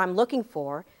to what I'm looking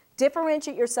for.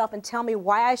 Differentiate yourself and tell me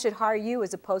why I should hire you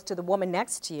as opposed to the woman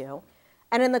next to you.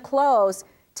 And in the close,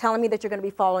 telling me that you're going to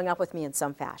be following up with me in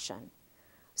some fashion.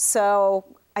 So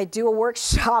I do a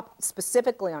workshop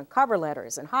specifically on cover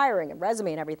letters and hiring and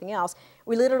resume and everything else.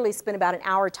 We literally spend about an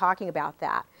hour talking about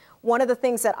that. One of the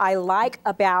things that I like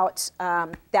about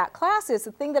that class is,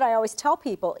 the thing that I always tell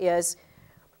people is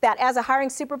that as a hiring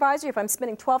supervisor, if I'm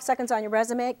spending 12 seconds on your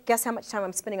resume, guess how much time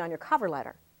I'm spending on your cover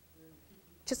letter?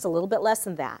 Just a little bit less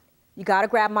than that. You got to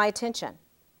grab my attention.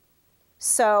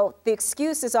 So the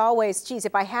excuse is always, geez,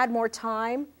 if I had more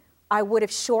time, I would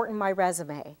have shortened my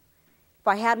resume. If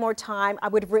I had more time, I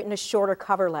would have written a shorter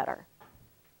cover letter.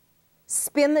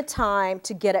 Spend the time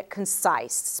to get it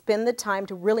concise. Spend the time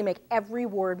to really make every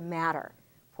word matter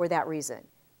for that reason.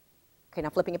 Okay, now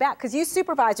flipping it back, because you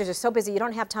supervisors are so busy, you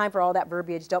don't have time for all that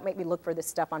verbiage. Don't make me look for this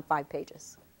stuff on 5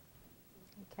 pages.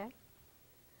 Okay?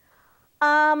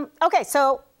 Okay,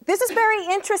 so this is very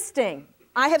interesting.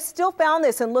 I have still found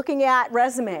this in looking at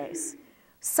resumes.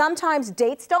 Sometimes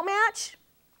dates don't match.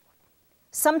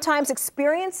 Sometimes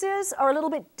experiences are a little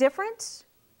bit different.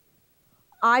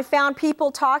 I found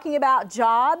people talking about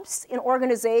jobs in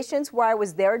organizations where I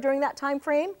was there during that time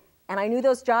frame, and I knew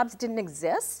those jobs didn't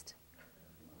exist.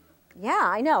 Yeah,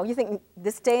 I know. You think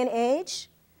this day and age?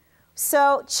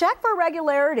 So check for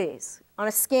regularities on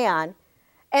a scan,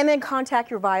 and then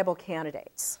contact your viable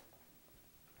candidates.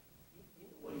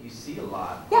 What you see a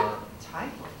lot Yeah. are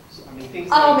typos. I mean, things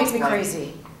Oh, like, it makes me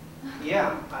crazy.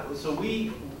 Yeah. So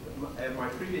we, at my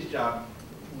previous job,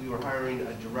 we were hiring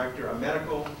a director, a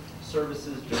medical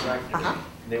services director, and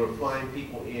they were flying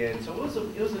people in. So it was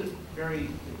a very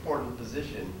important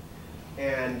position.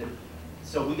 And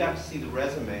so we got to see the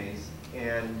resumes,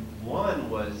 and one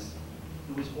was,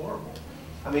 it was horrible.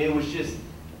 I mean, it was just,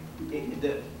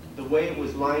 the way it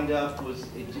was lined up was,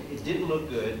 it didn't look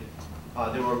good.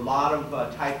 There were a lot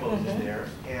of typos in there,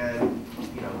 and,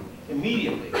 you know,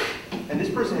 immediately. And this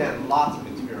person had lots of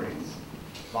experience,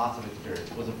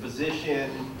 was a physician,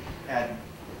 had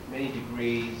many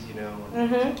degrees, you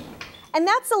know. And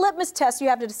that's the litmus test you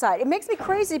have to decide. It makes me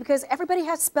crazy because everybody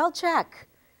has spell check.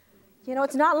 You know,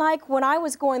 it's not like when I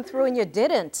was going through and you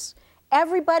didn't.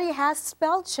 Everybody has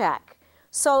spell check.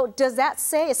 So does that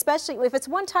say, especially if it's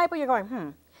one typo, you're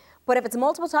going, But if it's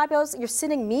multiple typos, you're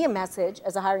sending me a message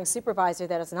as a hiring supervisor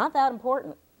that it's not that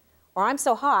important. Or I'm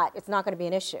so hot, it's not going to be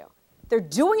an issue. They're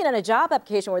doing it in a job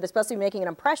application where they're supposed to be making an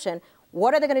impression.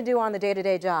 What are they going to do on the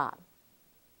day-to-day job?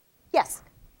 Yes?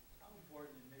 How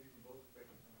important, and maybe from both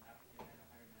perspectives, from an applicant and a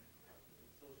hiring manager,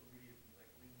 is social media, things like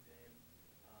LinkedIn,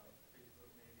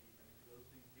 Facebook maybe, I mean, do those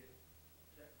things get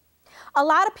checked? A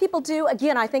lot of people do.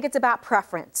 Again, I think it's about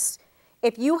preference.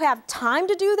 If you have time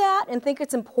to do that and think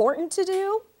it's important to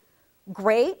do,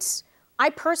 great. I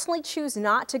personally choose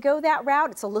not to go that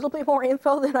route. It's a little bit more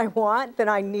info than I want, than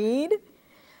I need.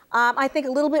 I think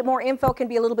a little bit more info can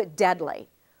be a little bit deadly.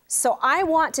 So I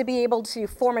want to be able to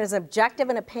form an objective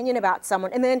an opinion about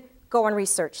someone and then go and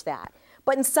research that.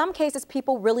 But in some cases,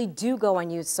 people really do go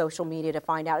and use social media to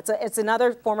find out. It's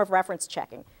another form of reference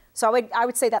checking. So I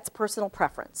would say that's personal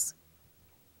preference.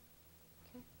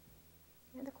 Okay.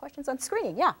 Any other questions on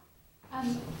screening? Yeah.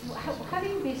 How do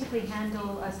you basically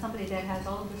handle somebody that has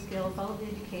all of the skills, all of the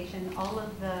education, all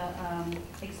of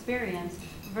the experience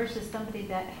versus somebody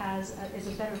that is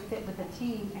a better fit with the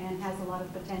team and has a lot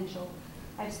of potential?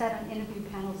 I've sat on interview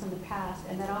panels in the past,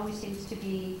 and that always seems to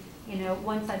be, you know,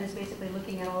 one side is basically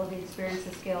looking at all of the experience,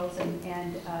 the skills,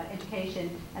 and education,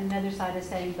 and another side is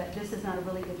saying, but this is not a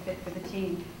really good fit for the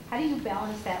team. How do you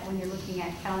balance that when you're looking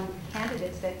at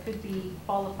candidates that could be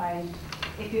qualified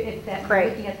if that you're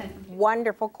looking at them?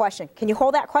 Wonderful question. Can you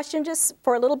hold that question just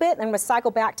for a little bit, and we'll cycle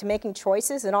back to making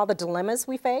choices and all the dilemmas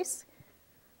we face?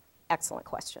 Excellent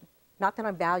question. Not that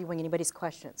I'm valuing anybody's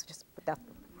questions, just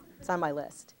it's on my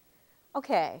list.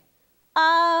 Okay.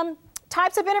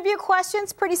 Types of interview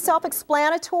questions, pretty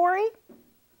self-explanatory.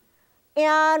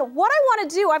 And what I want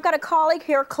to do, I've got a colleague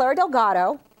here, Claire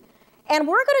Delgado, and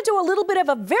we're going to do a little bit of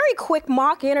a very quick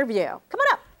mock interview. Come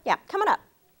on up. Yeah, coming up.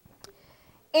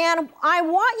 And I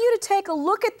want you to take a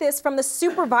look at this from the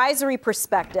supervisory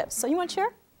perspective. So you want to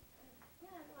share? Yeah,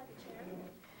 I'd like a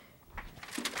chair.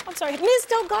 I'm sorry, Ms.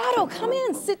 Delgado, come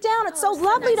in, sit down. It's so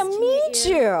lovely to meet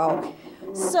you.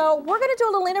 So we're going to do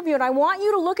a little interview, and I want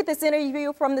you to look at this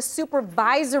interview from the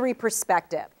supervisory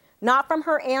perspective, not from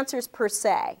her answers per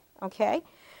se, okay?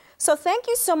 So thank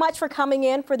you so much for coming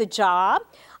in for the job.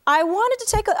 I wanted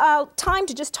to take time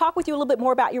to just talk with you a little bit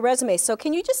more about your resume. So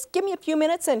can you just give me a few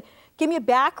minutes and give me a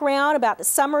background about the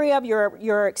summary of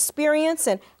your experience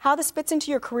and how this fits into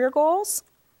your career goals?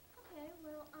 Okay,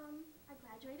 well, I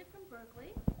graduated from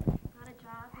Berkeley, got a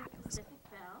job with Pacific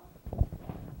Bell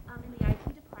in the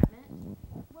IT department,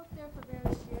 worked there for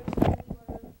various years.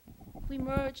 We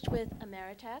merged with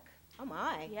Ameritech. Oh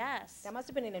my. Yes. That must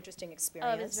have been an interesting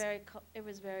experience. It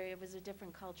was a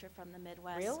different culture from the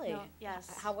Midwest. Really? No, yes.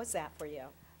 How was that for you?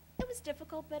 It was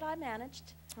difficult, but I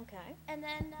managed. Okay. And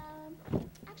then,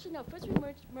 actually no, first we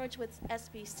merged with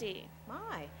SBC.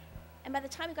 My. And by the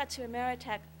time we got to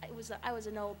Ameritech, I was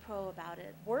an old pro about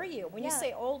it. Were you? When you Yeah.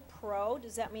 say old pro,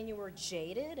 does that mean you were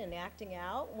jaded and acting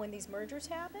out when these mergers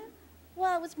happen?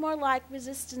 Well, it was more like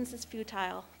resistance is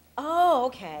futile. Oh,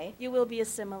 okay. You will be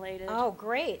assimilated. Oh,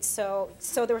 great. So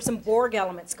there were some Borg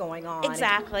elements going on.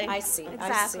 Exactly. I see.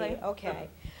 Exactly. I see. Okay.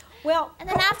 Well, And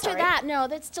then after that, no,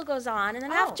 that still goes on. And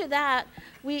then after that,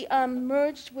 we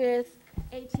merged with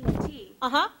AT&T.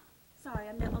 Uh-huh. Sorry,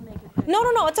 I'll make it quick.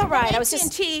 No, it's all right. I was just.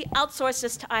 AT&T outsourced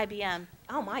us to IBM.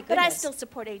 Oh my goodness. But I still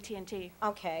support AT&T.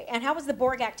 Okay. And how was the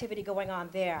Borg activity going on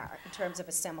there in terms of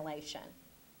assimilation?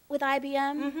 With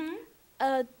IBM? Mm-hmm.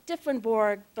 A different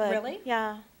Borg, but Really?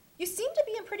 Yeah. You seem to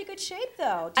be in pretty good shape,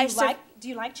 though. Do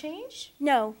you like change?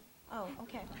 No. Oh,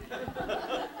 okay.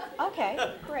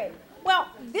 Okay, great. Well,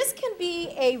 this can be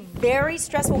a very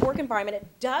stressful work environment. It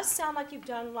does sound like you've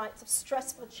done lots of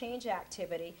stressful change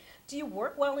activity. Do you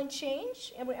work well in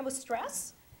change and with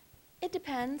stress? It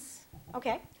depends.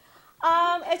 Okay.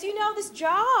 As you know, this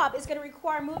job is going to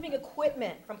require moving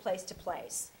equipment from place to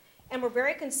place. And we're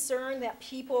very concerned that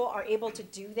people are able to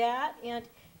do that. And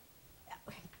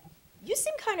you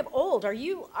seem kind of old.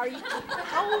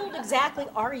 How old exactly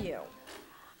are you?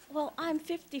 Well, I'm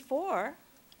 54.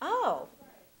 Oh,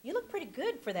 you look pretty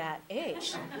good for that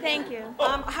age. Thank you.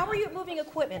 How are you at moving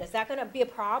equipment? Is that going to be a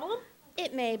problem?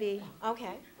 It may be.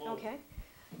 Okay, okay.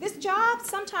 This job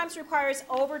sometimes requires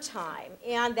overtime,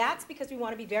 and that's because we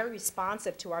want to be very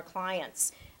responsive to our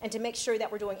clients and to make sure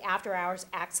that we're doing after-hours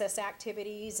access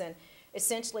activities and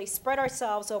essentially spread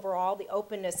ourselves over all the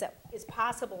openness that is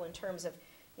possible in terms of,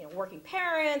 you know, working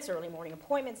parents, early morning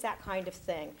appointments, that kind of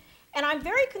thing. And I'm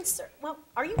very concerned. Well,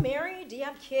 are you married? Do you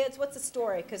have kids? What's the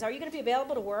story? Because are you going to be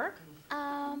available to work?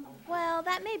 Well,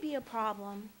 that may be a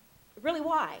problem. Really,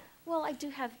 why? Well, I do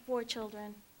have 4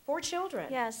 children. 4 children?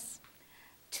 Yes.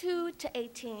 2 to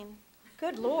 18.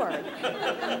 Good Lord.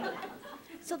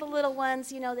 So the little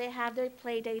ones, you know, they have their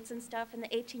play dates and stuff, and the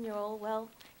 18-year-old, well,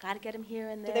 got to get them here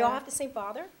and there. Do they all have the same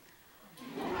father?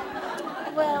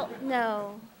 Well,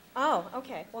 no. Oh,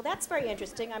 okay. Well, that's very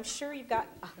interesting. I'm sure you've got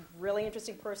a really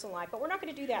interesting personal life, but we're not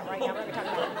going to do that right now. We're going to talk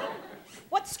about it.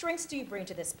 What strengths do you bring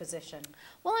to this position?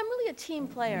 Well, I'm really a team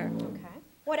player. Okay.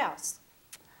 What else?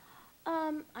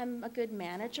 I'm a good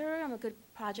manager. I'm a good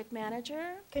project manager.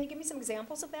 Can you give me some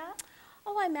examples of that?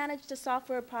 Oh, I managed a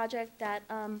software project that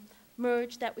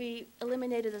merged, that we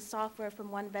eliminated the software from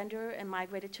one vendor and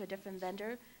migrated to a different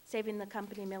vendor, saving the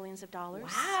company millions of dollars.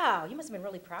 Wow, you must have been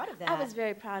really proud of that. I was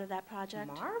very proud of that project.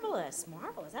 Marvelous,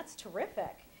 marvelous. That's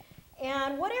terrific.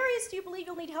 And what areas do you believe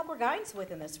you'll need help or guidance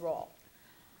with in this role?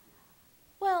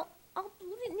 Well, I'll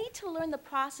need to learn the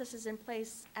processes in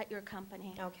place at your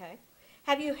company. Okay.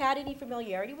 Have you had any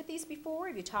familiarity with these before?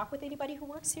 Have you talked with anybody who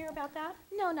works here about that?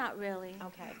 No, not really.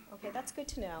 Okay, okay, that's good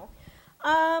to know.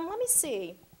 Let me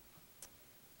see.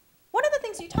 One of the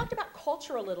things, you talked about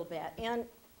culture a little bit, and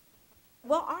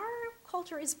well, our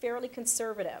culture is fairly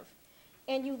conservative,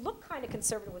 and you look kind of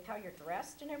conservative with how you're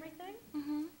dressed and everything.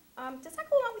 Mm-hmm. Does that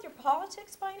go along with your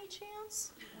politics by any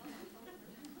chance?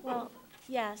 Well,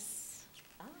 yes.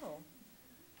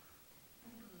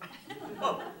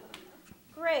 Oh.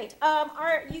 Great.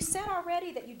 You said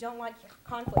already that you don't like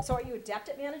conflict, so are you adept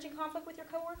at managing conflict with your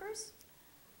coworkers?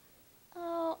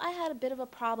 Oh, I had a bit of a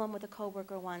problem with a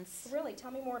coworker once. Really?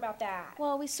 Tell me more about that.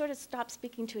 Well, we sort of stopped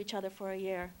speaking to each other for a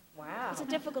year. Wow. It's a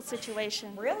difficult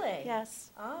situation. Really? Yes.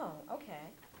 Oh, okay.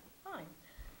 Fine.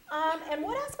 And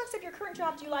what aspects of your current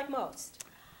job do you like most?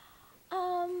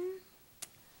 I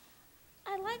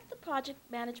like the project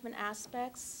management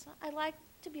aspects. I like,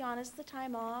 to be honest, the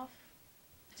time off.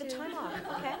 The time off.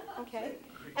 Okay, okay.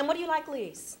 And what do you like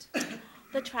least?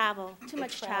 The travel. Too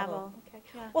much travel. Okay.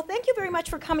 Yeah. Well, thank you very much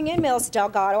for coming in, Ms.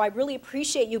 Delgado. I really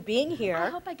appreciate you being here. I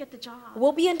hope I get the job.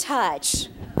 We'll be in touch.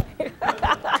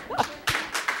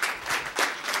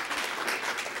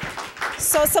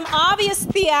 So some obvious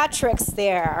theatrics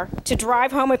there to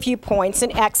drive home a few points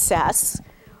in excess.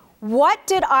 What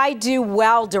did I do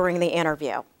well during the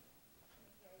interview?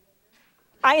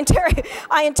 I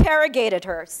interrogated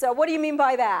her. So what do you mean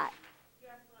by that? You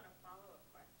asked a lot of follow-up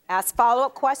questions. Ask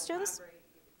follow-up questions?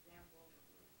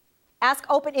 Ask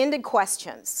open-ended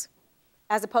questions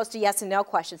as opposed to yes and no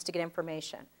questions to get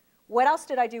information. What else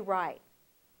did I do right?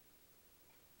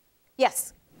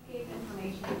 Yes? You gave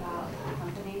information about the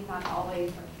company, not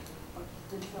always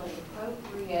necessarily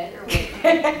appropriate, or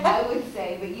what I would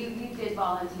say, but you did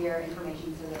volunteer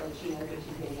information so that she knows what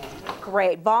she's getting into.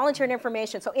 Great. Volunteered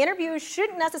information. So interviews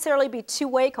shouldn't necessarily be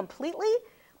two-way completely,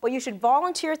 but you should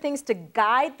volunteer things to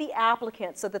guide the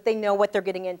applicant so that they know what they're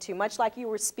getting into, much like you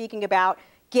were speaking about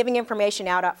giving information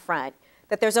out up front,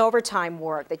 that there's overtime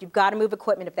work, that you've got to move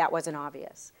equipment if that wasn't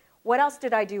obvious. What else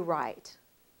did I do right?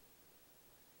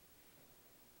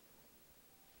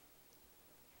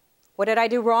 What did I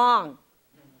do wrong?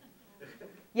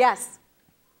 Yes?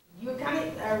 You were kind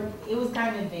of, it was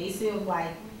kind of invasive,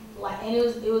 and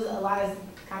it was a lot of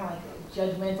kind of like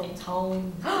judgmental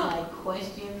tone, like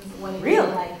questions when it came to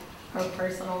like her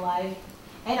personal life.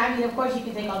 And I mean, of course, you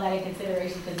can take all that in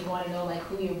consideration because you want to know like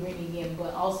who you're bringing in,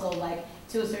 but also like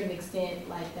to a certain extent,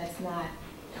 like that's not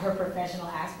her professional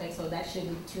aspect, so that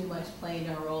shouldn't too much play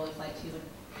into her role if like she's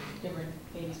a different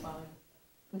baby's father.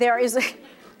 There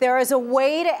is a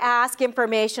way to ask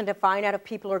information to find out if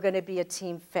people are going to be a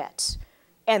team fit.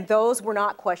 And those were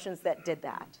not questions that did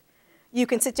that. You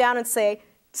can sit down and say,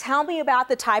 tell me about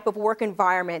the type of work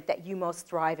environment that you most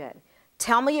thrive in.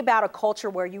 Tell me about a culture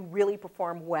where you really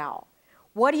perform well.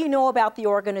 What do you know about the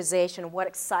organization and what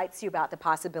excites you about the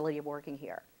possibility of working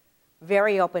here?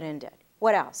 Very open-ended.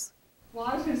 What else? Well,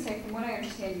 I was going to say, from what I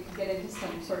understand, you could get into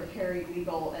some sort of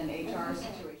paralegal and HR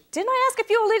situation. Didn't I ask a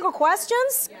few legal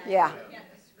questions? Yeah.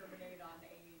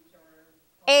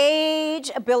 Age,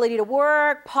 ability to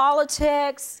work,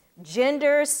 politics,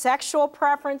 gender, sexual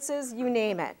preferences, you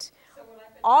name it.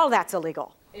 All that's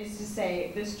illegal. is to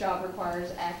say, this job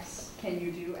requires X, can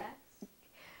you do X?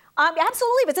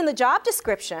 Absolutely, if it's in the job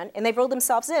description and they've rolled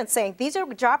themselves in saying, these are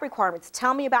job requirements,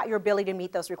 tell me about your ability to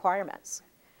meet those requirements.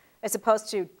 As opposed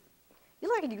to, you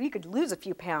look like you could lose a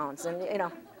few pounds, and you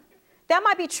know. That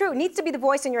might be true. It needs to be the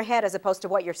voice in your head as opposed to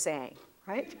what you're saying,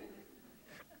 right?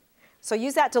 So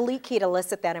use that delete key to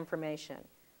elicit that information.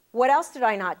 What else did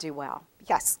I not do well?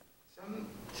 Yes?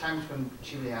 Sometimes when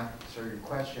she would answer your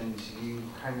questions, you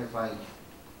kind of like,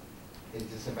 it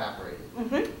just evaporated.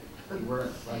 You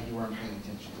weren't paying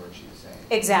attention to what she was saying.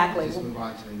 Exactly. You just move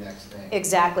on to the next thing.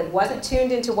 Exactly. Wasn't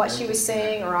tuned into what she was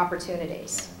saying or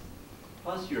opportunities. Yeah.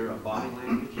 Plus your body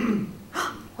language.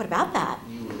 What about that?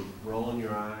 You were rolling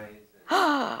your eyes.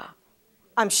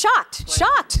 I'm shocked.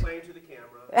 Shocked. Playing to the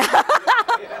camera.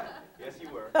 Yeah. Yes, you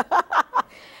were.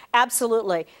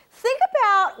 Absolutely. Think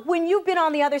about when you've been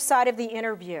on the other side of the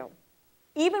interview.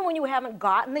 Even when you haven't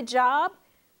gotten the job,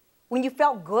 when you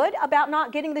felt good about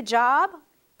not getting the job,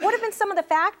 what have been some of the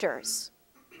factors?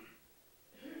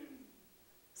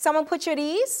 Someone put you at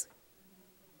ease?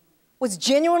 Was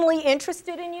genuinely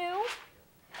interested in you?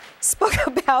 Spoke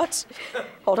about,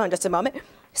 hold on just a moment,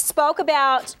 spoke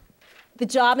about the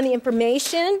job and the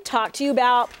information, talked to you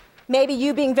about maybe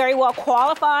you being very well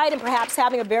qualified and perhaps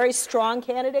having a very strong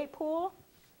candidate pool.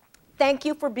 Thank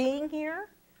you for being here.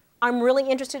 I'm really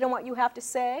interested in what you have to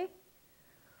say.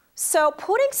 So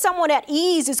putting someone at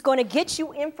ease is going to get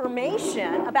you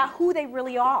information about who they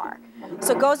really are.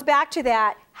 So it goes back to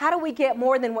that, how do we get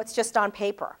more than what's just on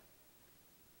paper?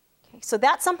 Okay, so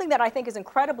that's something that I think is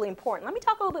incredibly important. Let me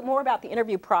talk a little bit more about the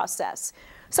interview process.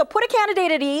 So put a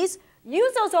candidate at ease.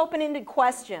 Use those open-ended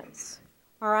questions,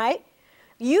 all right?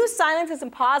 Use silences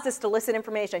and pauses to elicit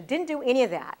information. I didn't do any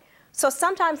of that. So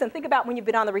sometimes, and think about when you've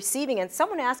been on the receiving end,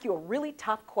 someone asks you a really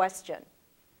tough question.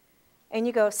 And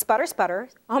you go, sputter, sputter,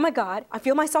 oh my God, I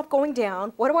feel myself going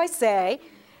down, what do I say?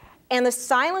 And the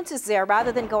silence is there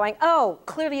rather than going, oh,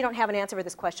 clearly you don't have an answer for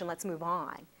this question, let's move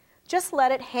on. Just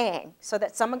let it hang so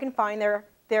that someone can find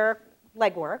their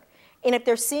legwork. And if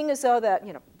they're seeing as though that,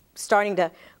 you know, starting to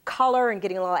color and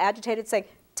getting a little agitated, say,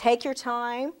 take your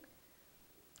time.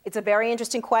 It's a very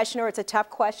interesting question or it's a tough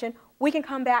question. We can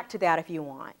come back to that if you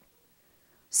want.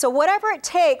 So whatever it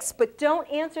takes, but don't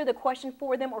answer the question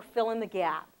for them or fill in the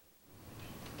gap.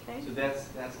 Okay? So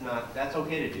that's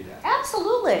okay to do that.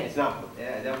 Absolutely. It's not,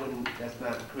 that's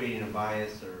not creating a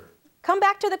bias or. Come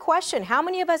back to the question. How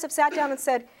many of us have sat down and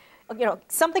said, you know,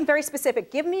 something very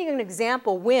specific, give me an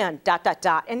example when, ...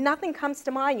 and nothing comes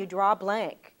to mind, you draw a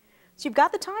blank. So you've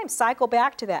got the time, cycle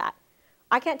back to that.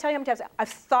 I can't tell you how many times I've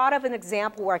thought of an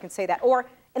example where I can say that, or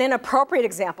an inappropriate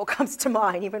example comes to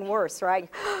mind, even worse, right?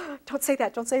 Don't say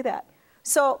that, don't say that.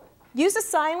 So use the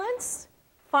silence,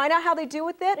 find out how they do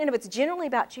with it, and if it's generally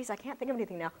about, geez, I can't think of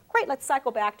anything now, great, let's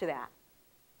cycle back to that.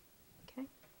 Okay?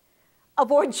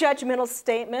 Avoid judgmental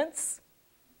statements.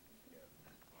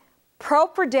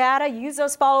 Probe for data, use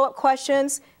those follow-up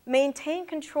questions, maintain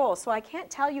control. So I can't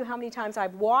tell you how many times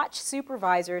I've watched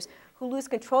supervisors who lose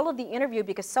control of the interview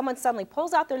because someone suddenly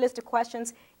pulls out their list of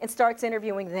questions and starts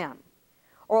interviewing them.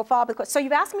 Or will follow up with questions. So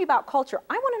you've asked me about culture.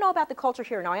 I want to know about the culture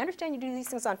here. Now I understand you do these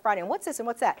things on Friday, and what's this and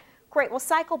what's that? Great, we'll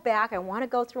cycle back. I want to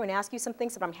go through and ask you some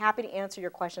things, but I'm happy to answer your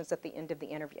questions at the end of the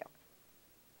interview.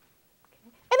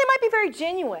 And they might be very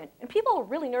genuine. And people are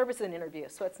really nervous in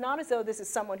interviews. So it's not as though this is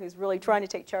someone who's really trying to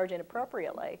take charge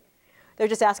inappropriately. They're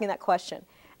just asking that question.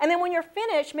 And then when you're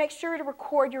finished, make sure to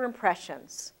record your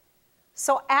impressions.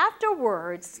 So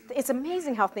afterwards, it's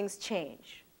amazing how things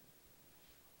change.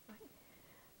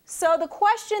 So the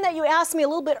question that you asked me a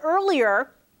little bit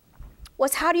earlier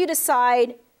was, how do you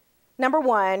decide, number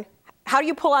one, how do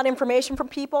you pull out information from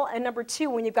people? And number two,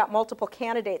 when you've got multiple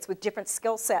candidates with different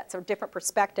skill sets or different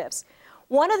perspectives.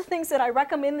 One of the things that I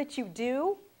recommend that you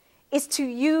do is to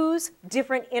use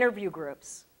different interview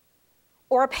groups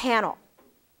or a panel.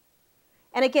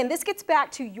 And again, this gets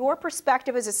back to your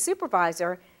perspective as a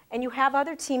supervisor, and you have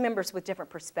other team members with different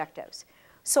perspectives.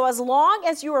 So as long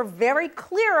as you are very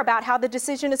clear about how the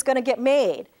decision is going to get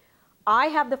made, I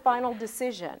have the final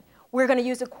decision. We're going to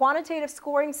use a quantitative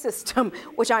scoring system,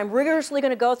 which I'm rigorously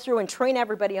going to go through and train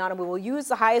everybody on, and we will use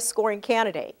the highest scoring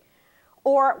candidate.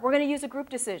 Or we're going to use a group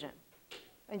decision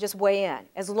and just weigh in.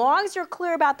 As long as you're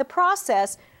clear about the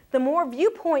process, the more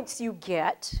viewpoints you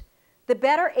get, the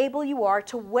better able you are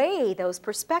to weigh those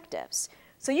perspectives.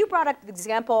 So you brought up the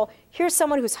example, here's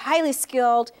someone who's highly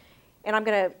skilled, and I'm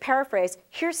going to paraphrase,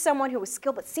 here's someone who was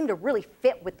skilled but seemed to really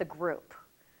fit with the group.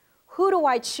 Who do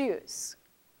I choose?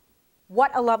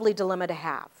 What a lovely dilemma to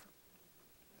have.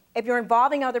 If you're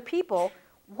involving other people,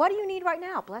 what do you need right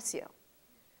now? Bless you.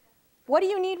 What do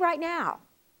you need right now?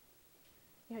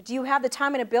 You know, do you have the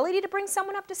time and ability to bring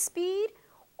someone up to speed?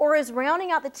 Or is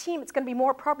rounding out the team, it's going to be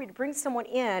more appropriate to bring someone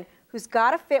in who's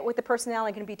got to fit with the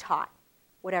personality and can be taught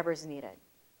whatever is needed.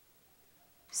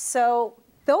 So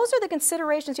those are the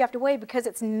considerations you have to weigh because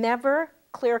it's never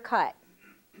clear cut.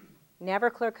 Never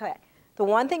clear cut. The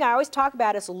one thing I always talk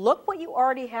about is look what you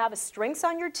already have as strengths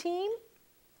on your team.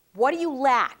 What do you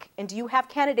lack? And do you have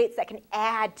candidates that can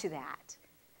add to that?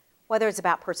 Whether it's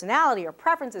about personality or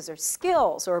preferences or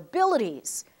skills or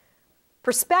abilities,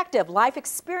 perspective, life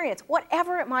experience,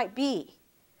 whatever it might be.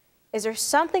 Is there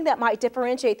something that might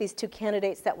differentiate these two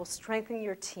candidates that will strengthen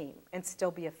your team and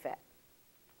still be a fit?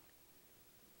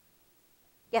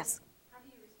 Yes? How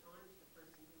do you respond to the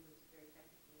person who is very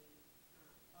technically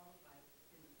qualified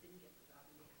and didn't get the job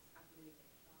and they ask, how can they get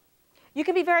the job? You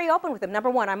can be very open with them. Number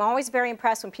one, I'm always very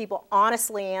impressed when people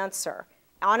honestly answer,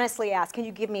 honestly ask, can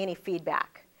you give me any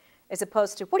feedback? As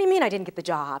opposed to, what do you mean I didn't get the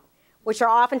job? Which are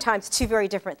oftentimes two very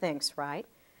different things, right?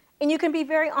 And you can be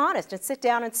very honest and sit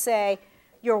down and say,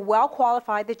 you're well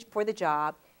qualified for the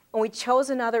job, and we chose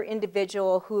another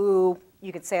individual who,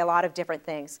 you could say a lot of different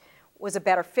things, was a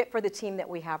better fit for the team that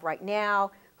we have right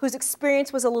now, whose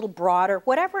experience was a little broader,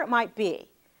 whatever it might be.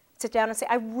 Sit down and say,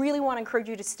 I really want to encourage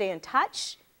you to stay in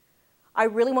touch. I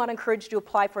really want to encourage you to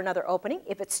apply for another opening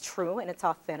if it's true and it's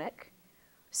authentic.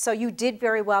 So you did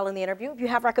very well in the interview. If you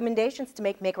have recommendations to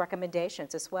make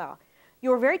recommendations as well. You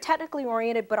were very technically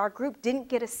oriented, but our group didn't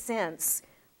get a sense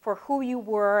for who you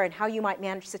were and how you might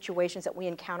manage situations that we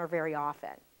encounter very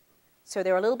often. So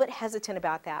they were a little bit hesitant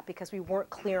about that because we weren't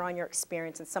clear on your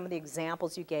experience and some of the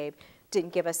examples you gave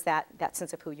didn't give us that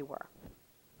sense of who you were.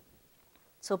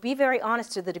 So be very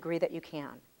honest to the degree that you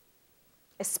can,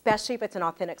 especially if it's an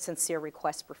authentic, sincere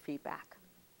request for feedback.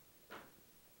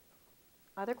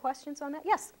 Other questions on that?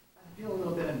 Yes? I feel a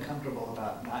little bit uncomfortable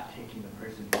about not taking the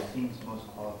person who seems most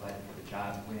qualified for the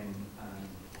job when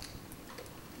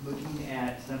looking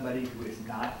at somebody who is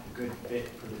not a good fit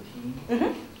for the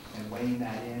team and weighing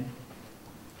that in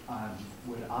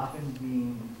would often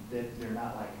mean that they're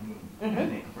not like me, I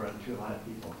think, to a lot of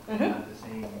people. Not the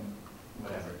same,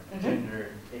 whatever,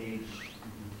 gender, age,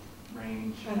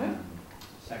 range,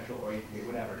 sexual orientation,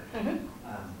 whatever.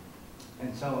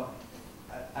 And so,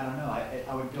 I don't know,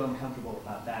 I would feel uncomfortable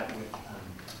about that with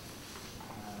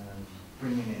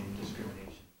bringing in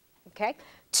discrimination. Okay,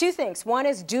 two things. One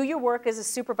is do your work as a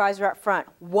supervisor up front.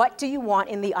 What do you want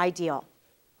in the ideal?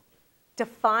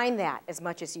 Define that as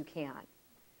much as you can.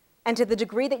 And to the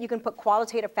degree that you can put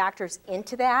qualitative factors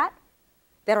into that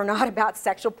are not about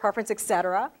sexual preference, et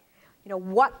cetera, you know,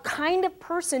 what kind of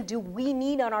person do we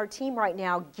need on our team right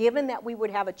now, given that we would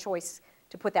have a choice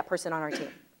to put that person on our team?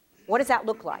 What does that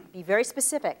look like? Be very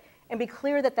specific and be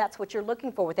clear that that's what you're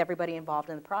looking for with everybody involved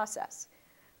in the process.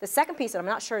 The second piece, and I'm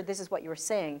not sure this is what you were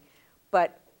saying,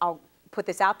 but I'll put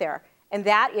this out there, and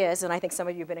that is, and I think some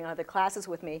of you have been in other classes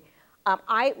with me,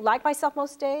 I like myself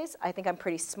most days. I think I'm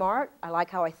pretty smart. I like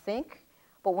how I think.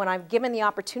 But when I'm given the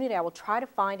opportunity, I will try to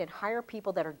find and hire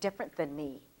people that are different than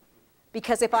me.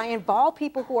 Because if I involve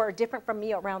people who are different from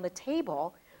me around the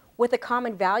table with a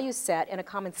common value set and a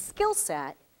common skill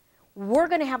set, we're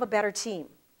going to have a better team.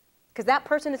 Because that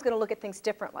person is going to look at things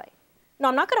differently. Now,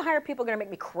 I'm not going to hire people who are going to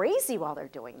make me crazy while they're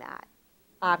doing that,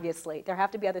 obviously. There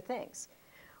have to be other things.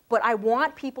 But I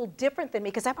want people different than me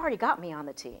because I've already got me on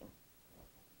the team.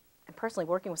 And personally,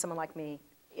 working with someone like me,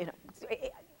 you know,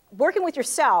 working with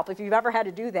yourself, if you've ever had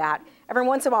to do that, every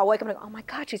once in a while I'll wake up and go, oh my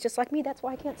God, she's just like me. That's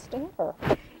why I can't stand her.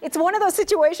 It's one of those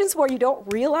situations where you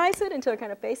don't realize it until you're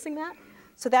kind of facing that.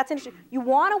 So that's interesting. You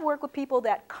want to work with people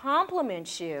that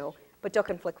complement you, but don't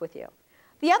conflict with you.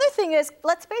 The other thing is,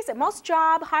 let's face it, most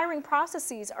job hiring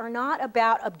processes are not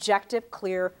about objective,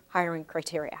 clear hiring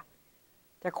criteria.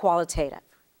 They're qualitative.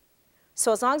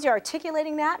 So as long as you're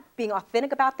articulating that, being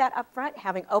authentic about that up front,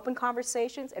 having open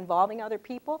conversations, involving other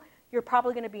people, you're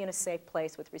probably going to be in a safe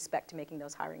place with respect to making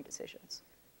those hiring decisions.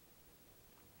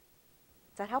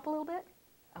 Does that help a little bit?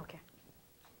 Okay.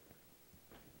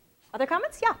 Other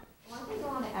comments? Yeah. One thing I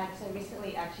want to add, so I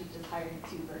recently actually just hired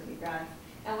 2 Berkeley grads,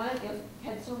 and one of them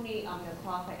had so many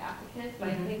qualified applicants, but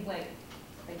I think like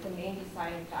the main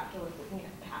deciding factor was looking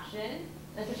at passion,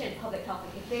 especially in public health.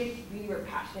 Like if they really were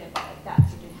passionate about like that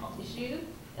certain health issue,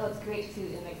 it was great to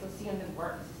and like so seeing them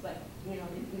work. It's like, you know,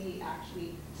 it really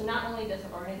actually. So not only does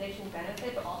the organization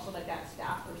benefit, but also like that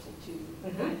staff person too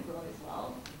kind of grow as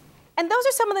well. And those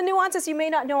are some of the nuances you may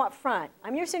not know up front. I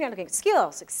mean, you're sitting there looking at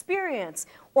skills, experience,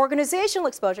 organizational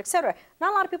exposure, et cetera.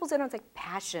 Not a lot of people sit down and say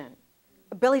passion,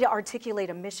 ability to articulate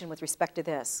a mission with respect to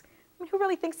this. I mean, who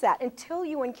really thinks that? Until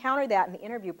you encounter that in the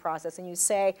interview process and you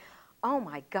say, oh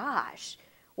my gosh,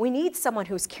 We need someone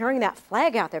who's carrying that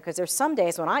flag out there, because there's some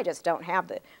days when I just don't have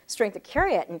the strength to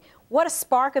carry it. And what a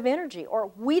spark of energy.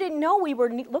 Or we didn't know we were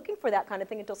looking for that kind of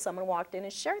thing until someone walked in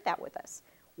and shared that with us.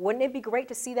 Wouldn't it be great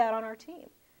to see that on our team?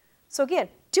 So again,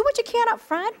 do what you can up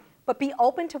front, but be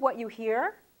open to what you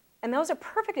hear. And those are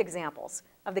perfect examples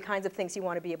of the kinds of things you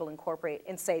want to be able to incorporate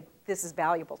and say, this is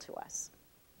valuable to us.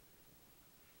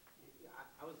 Yeah,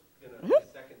 I was going to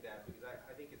second that, because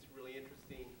I think it's really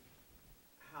interesting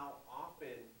how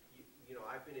often, you know,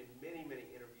 I've been in many, many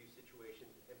interview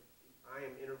situations, and I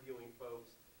am interviewing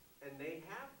folks, and they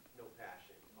have no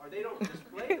passion, or they don't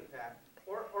display the passion,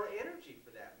 or energy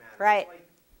for that matter. Right. It's like,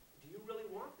 do you really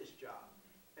want this job?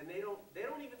 And they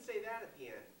don't even say that at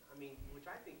the end. I mean, which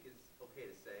I think is okay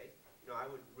to say. You know, I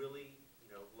would really, you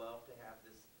know, love to have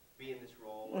this, be in this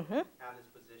role, have this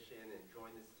position, and join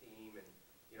this team, and,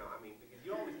 you know, I mean, because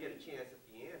you always get a chance at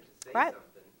the end to say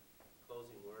something,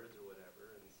 closing words or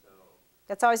whatever, and so.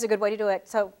 That's always a good way to do it.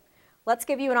 So let's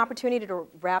give you an opportunity to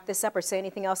wrap this up or say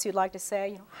anything else you'd like to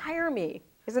say. You know, hire me.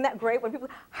 Isn't that great when people,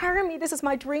 hire me, this is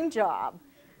my dream job.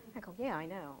 I go, yeah, I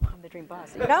know, I'm the dream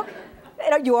boss, you know?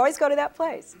 You always go to that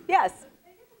place. Yes? I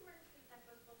guess it's worth to that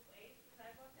goes both ways, because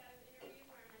I've walked out of interviews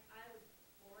where I'm like, I was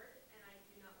bored and I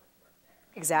do not want to work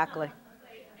there. Exactly.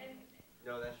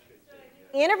 No, that's true.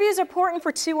 Interviews are important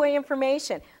for two-way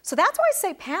information. So that's why I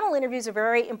say panel interviews are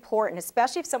very important,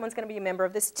 especially if someone's going to be a member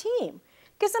of this team.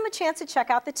 Gives them a chance to check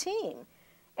out the team.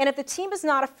 And if the team is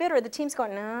not a fit, or the team's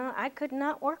going, no, I could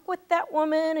not work with that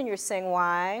woman, and you're saying,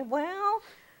 why? Well,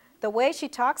 the way she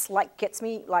talks gets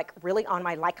me really on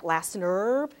my last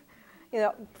nerve. You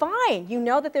know, fine. You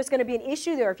know that there's going to be an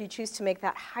issue there if you choose to make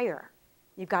that hire.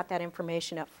 You've got that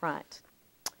information up front.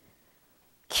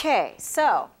 Okay,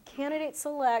 so candidate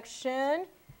selection.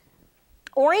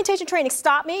 Orientation training.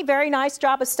 Stop me. Very nice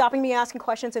job of stopping me, asking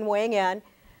questions, and weighing in.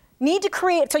 Need to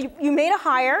create, so you made a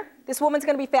hire. This woman's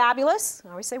going to be fabulous.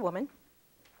 I always say woman,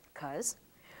 because.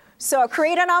 So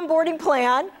create an onboarding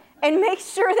plan and make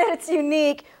sure that it's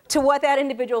unique to what that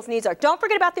individual's needs are. Don't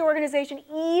forget about the organization,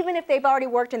 even if they've already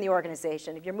worked in the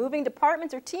organization. If you're moving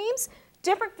departments or teams,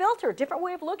 different filter, different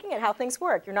way of looking at how things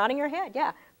work. You're nodding your head.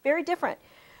 Yeah, very different.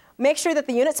 Make sure that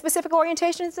the unit-specific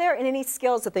orientation is there and any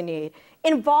skills that they need.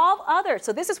 Involve others.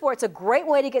 So this is where it's a great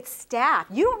way to get staff.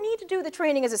 You don't need to do the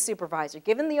training as a supervisor.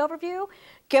 Give them the overview.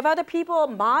 Give other people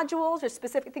modules or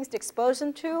specific things to expose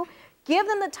them to. Give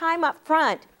them the time up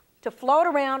front to float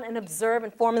around and observe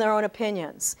and form their own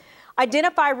opinions.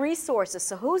 Identify resources.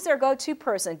 So who's their go-to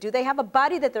person? Do they have a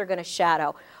buddy that they're going to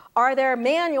shadow? Are there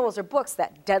manuals or books,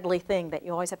 that deadly thing that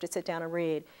you always have to sit down and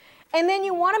read? And then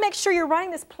you want to make sure you're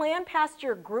running this plan past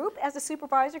your group as a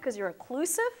supervisor, because you're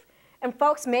inclusive, and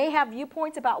folks may have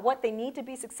viewpoints about what they need to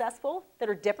be successful that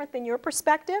are different than your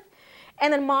perspective.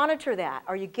 And then monitor that.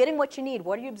 Are you getting what you need?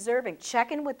 What are you observing?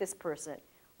 Check in with this person.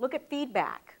 Look at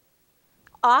feedback.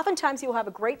 Oftentimes you'll have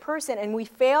a great person, and we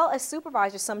fail as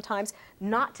supervisors sometimes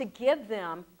not to give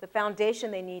them the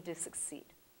foundation they need to succeed.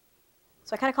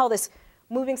 So I kind of call this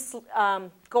going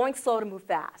slow to move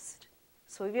fast.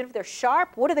 So even if they're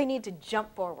sharp, what do they need to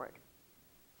jump forward?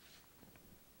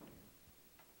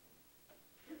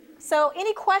 So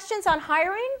any questions on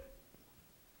hiring?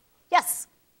 Yes?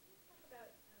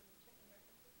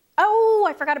 Oh,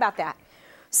 I forgot about that.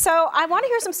 So I want to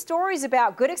hear some stories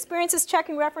about good experiences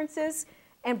checking references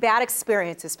and bad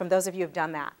experiences from those of you who have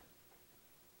done that.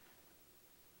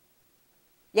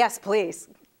 Yes, please.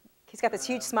 He's got this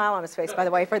huge smile on his face, by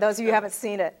the way, for those of you who haven't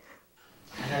seen it.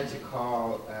 I had to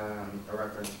call a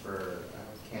reference for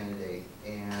a candidate,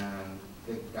 and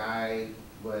the guy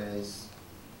was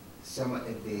somewhat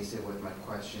evasive with my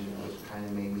question, which kind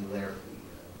of made me laugh.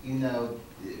 You know,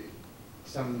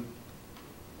 some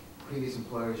previous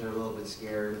employers are a little bit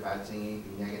scared about saying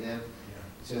anything negative,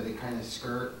 so they kind of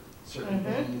skirt certain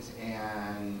things,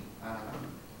 and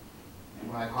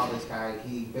when I called this guy,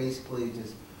 he basically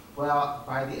just, well,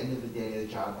 by the end of the day, the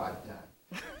job got done.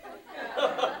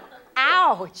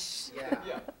 Ouch.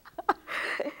 Yeah.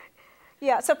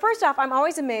 Yeah, so first off, I'm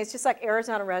always amazed, just like errors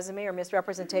on a resume or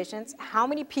misrepresentations, how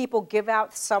many people give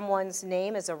out someone's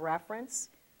name as a reference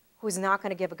who's not going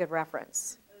to give a good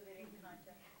reference?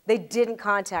 They didn't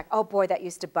contact. Oh boy, that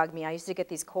used to bug me. I used to get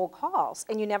these cold calls,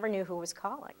 and you never knew who was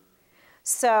calling.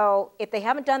 So if they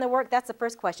haven't done the work, that's the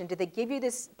first question. Did they give you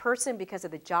this person because of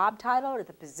the job title or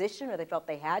the position, or they felt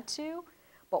they had to?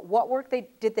 But what work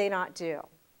did they not do?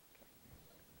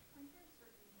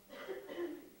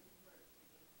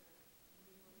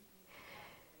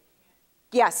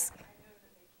 Yes.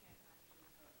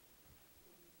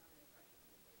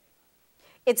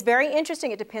 It's very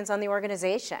interesting. It depends on the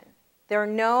organization. There are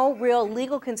no real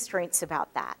legal constraints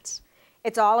about that.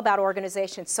 It's all about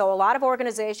organization. So a lot of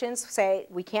organizations say,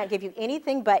 we can't give you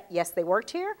anything but, yes, they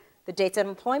worked here, the dates of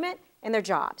employment, and their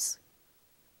jobs.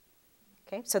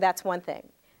 Okay, so that's one thing,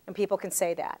 and people can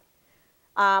say that.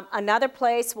 Another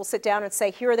place will sit down and say,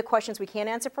 here are the questions we can't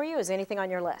answer for you. Is anything on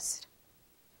your list?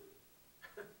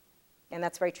 And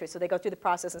that's very true. So they go through the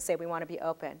process and say, we want to be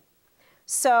open.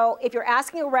 So if you're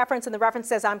asking a reference and the reference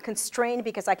says, I'm constrained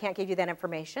because I can't give you that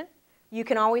information, you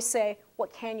can always say,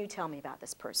 what can you tell me about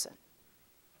this person?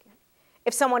 Okay.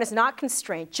 If someone is not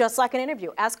constrained, just like an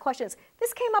interview, ask questions.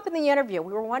 This came up in the interview.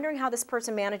 We were wondering how this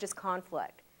person manages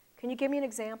conflict. Can you give me an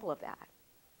example of that?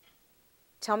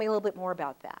 Tell me a little bit more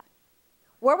about that.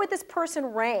 Where would this person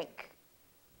rank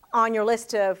on your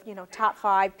list of, top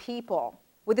 5 people?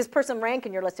 Would this person rank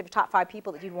in your list of top 5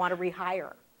 people that you'd want to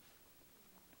rehire?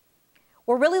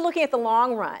 We're really looking at the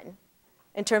long run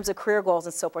in terms of career goals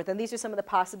and so forth, and these are some of the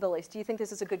possibilities. Do you think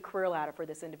this is a good career ladder for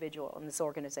this individual in this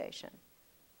organization?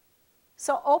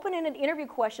 So open-ended interview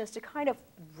questions to kind of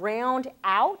round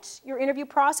out your interview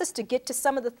process to get to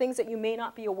some of the things that you may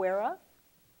not be aware of.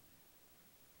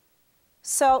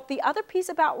 So the other piece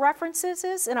about references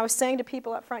is, and I was saying to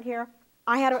people up front here,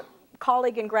 I had a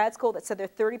colleague in grad school that said there are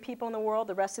 30 people in the world,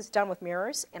 the rest is done with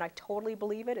mirrors, and I totally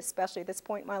believe it, especially at this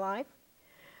point in my life.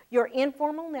 Your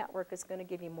informal network is going to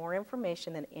give you more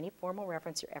information than any formal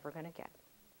reference you're ever going to get.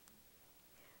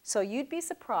 So you'd be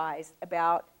surprised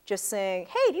about just saying,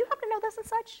 hey, do you happen to know this and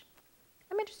such?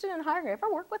 I'm interested in hiring her.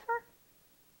 Ever work with her?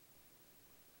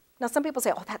 Now some people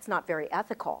say, oh, that's not very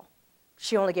ethical.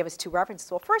 She only gave us 2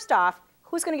 references. Well, first off,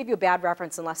 who's going to give you a bad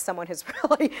reference unless someone has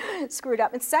really screwed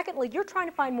up? And secondly, you're trying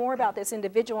to find more about this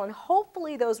individual, and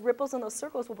hopefully those ripples and those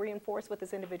circles will reinforce what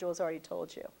this individual has already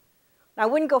told you. Now, I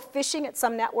wouldn't go fishing at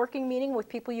some networking meeting with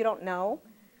people you don't know.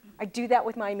 I do that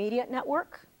with my immediate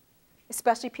network,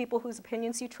 especially people whose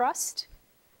opinions you trust.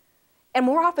 And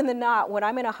more often than not, when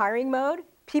I'm in a hiring mode,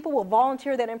 people will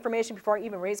volunteer that information before I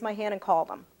even raise my hand and call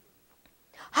them.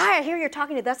 Hi, I hear you're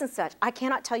talking to thus and such. I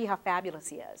cannot tell you how fabulous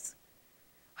he is.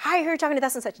 Hi, I hear you're talking to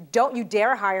thus and such. Don't you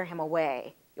dare hire him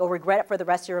away. You'll regret it for the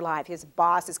rest of your life. His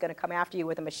boss is going to come after you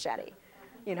with a machete.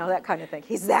 That kind of thing.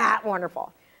 He's that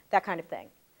wonderful. That kind of thing.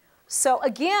 So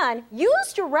again,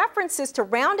 use your references to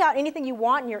round out anything you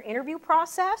want in your interview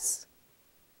process.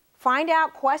 Find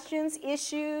out questions,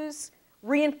 issues,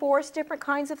 reinforce different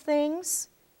kinds of things.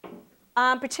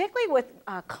 Particularly with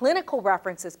clinical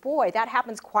references. Boy, that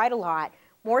happens quite a lot.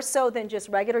 More so than just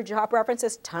regular job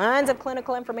references. Tons of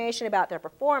clinical information about their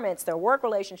performance, their work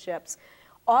relationships.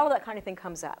 All of that kind of thing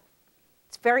comes up.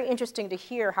 It's very interesting to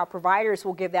hear how providers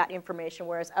will give that information,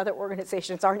 whereas other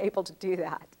organizations aren't able to do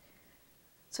that.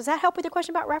 So does that help with your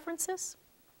question about references?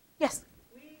 Yes?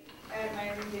 We, at my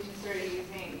organization, started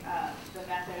using the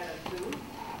method of food.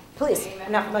 Please,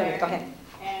 I'm not familiar. Go ahead.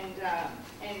 And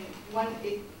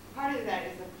part of that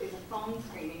is a phone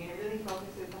screening, and it really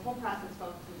focuses, the whole process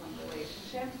focuses on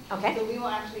relationships. Okay. So we will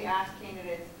actually ask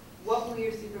candidates, what will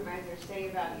your supervisor say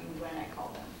about you when I call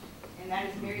them? And that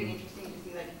is very interesting to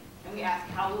see, and we ask,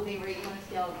 how will they rate you on a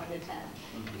scale of 1 to 10?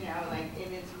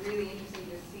 And it's really interesting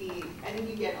to see. I think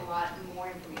you get a lot more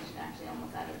information actually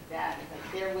almost out of that. It's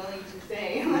like they're willing to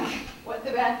say what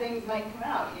the bad things might come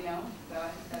out, So I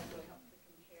think that's really helpful to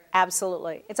compare.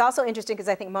 Absolutely. It's also interesting because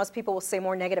I think most people will say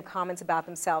more negative comments about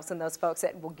themselves than those folks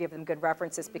that will give them good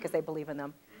references because they believe in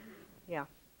them. Yeah.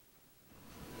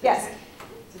 Yes?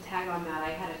 To tag on that, I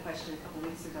had a question a couple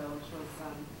weeks ago, which was,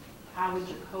 how would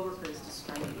your coworkers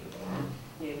describe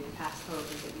you? Your past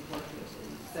coworkers that you've worked with.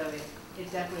 And so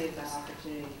it definitely is that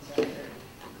opportunity to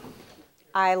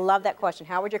I love that question.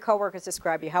 How would your coworkers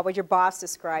describe you? How would your boss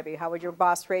describe you? How would your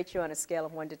boss rate you on a scale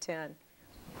of 1 to 10?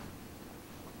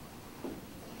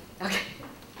 Okay.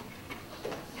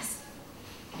 Yes.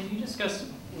 Can you discuss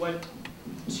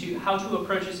how to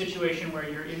approach a situation where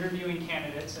you're interviewing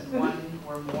candidates and one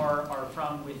or more are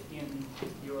from within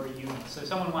your unit? So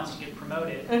someone wants to get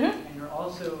promoted, and you're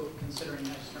also considering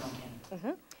external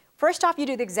candidates. First off, you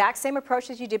do the exact same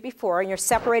approach as you did before, and you're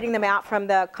separating them out from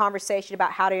the conversation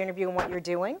about how to interview and what you're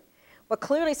doing. But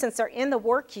clearly, since they're in the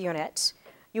work unit,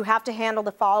 you have to handle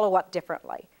the follow-up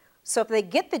differently. So if they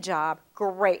get the job,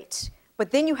 great.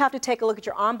 But then you have to take a look at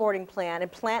your onboarding plan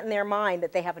and plant in their mind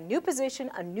that they have a new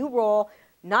position, a new role,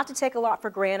 not to take a lot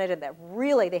for granted, and that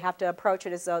really they have to approach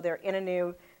it as though they're in a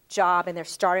new job and they're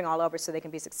starting all over so they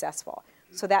can be successful.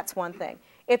 So that's one thing.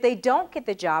 If they don't get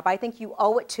the job, I think you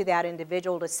owe it to that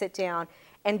individual to sit down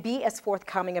and be as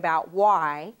forthcoming about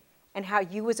why and how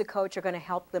you as a coach are going to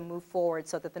help them move forward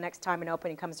so that the next time an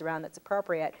opening comes around that's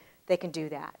appropriate, they can do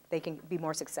that. They can be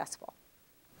more successful.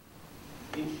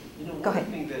 One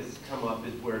thing that's come up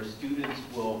is where students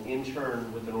will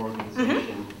intern with an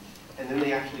organization and then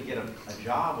they actually get a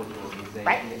job with the organization.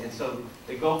 Right. And so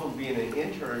they go from being an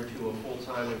intern to a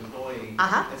full-time employee.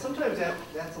 And sometimes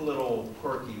that's a little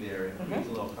quirky there. It creates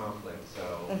a little conflict,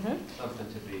 so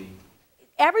something to be.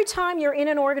 Every time you're in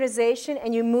an organization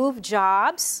and you move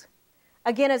jobs,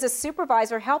 again, as a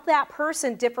supervisor, help that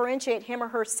person differentiate him or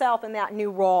herself in that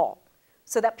new role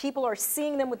so that people are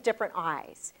seeing them with different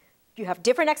eyes. You have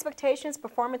different expectations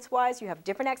performance-wise. You have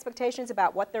different expectations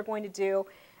about what they're going to do.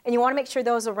 And you want to make sure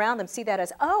those around them see that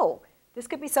as, oh, this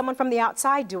could be someone from the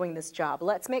outside doing this job.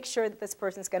 Let's make sure that this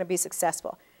person's going to be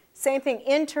successful. Same thing,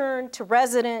 intern to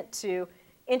resident to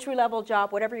entry-level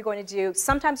job, whatever you're going to do.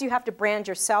 Sometimes you have to brand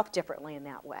yourself differently in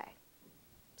that way.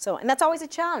 So, and that's always a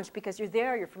challenge because you're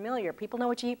there, you're familiar, people know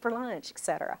what you eat for lunch, et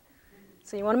cetera.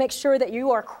 So you want to make sure that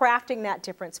you are crafting that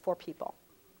difference for people.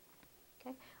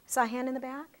 Okay, I saw a hand in the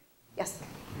back. Yes?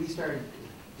 We started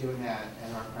doing that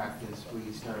in our practice.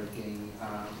 We started getting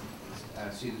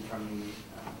students from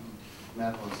the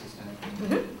medical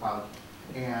assistant college,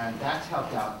 and that's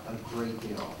helped out a great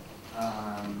deal.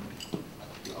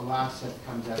 A lot of stuff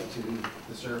comes up to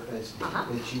the surface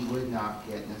that you would not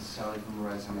get necessarily from a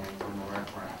resume, from a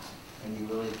reference, and you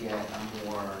really get a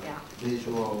more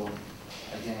visual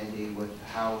identity with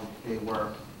how they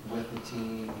work with the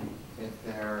team, if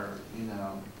they're, you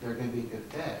know, they're going to be a good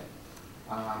fit.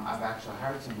 I've actually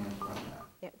hired someone from that.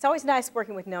 Yeah, it's always nice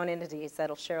working with known entities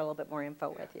that'll share a little bit more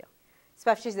info with you,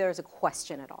 especially if there's a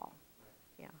question at all.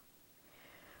 Yeah.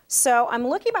 So I'm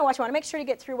looking at my watch. I want to make sure to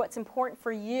get through what's important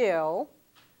for you.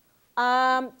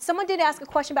 Someone did ask a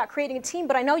question about creating a team,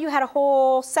 but I know you had a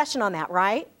whole session on that,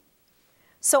 right?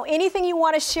 So anything you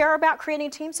want to share about creating a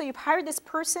team? So you've hired this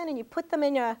person and you put them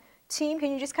in a team.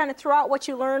 Can you just kind of throw out what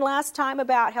you learned last time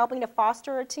about helping to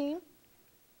foster a team?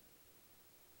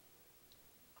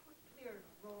 Clear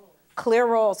roles. Clear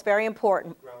roles, very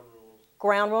important. Ground rules.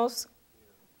 Ground rules.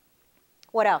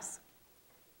 Yeah. What else?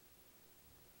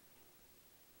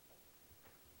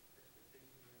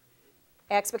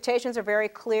 Expectations are very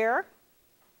clear.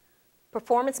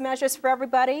 Performance measures for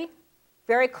everybody.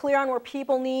 Very clear on where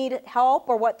people need help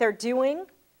or what they're doing.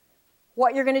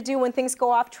 What you're going to do when things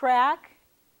go off track.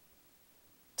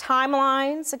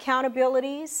 Timelines,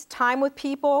 accountabilities, time with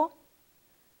people.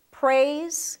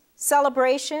 Praise,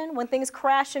 celebration when things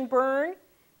crash and burn.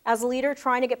 As a leader,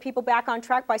 trying to get people back on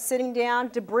track by sitting down,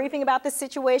 debriefing about the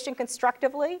situation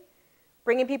constructively,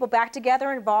 bringing people back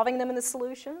together, involving them in the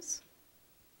solutions.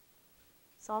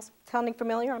 It's all sounding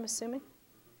familiar, I'm assuming.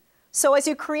 So as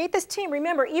you create this team,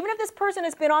 remember, even if this person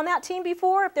has been on that team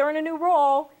before, if they're in a new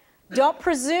role, don't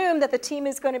presume that the team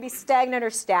is going to be stagnant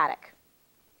or static.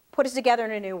 Put it together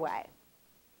in a new way.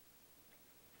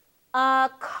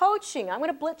 Coaching, I'm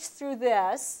going to blitz through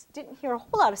this. Didn't hear a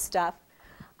whole lot of stuff.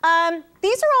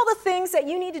 These are all the things that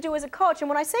you need to do as a coach. And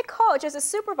when I say coach, as a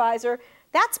supervisor,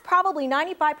 that's probably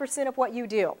 95% of what you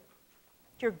do.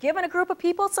 You're given a group of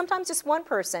people, sometimes just one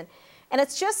person. And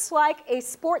it's just like a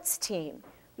sports team.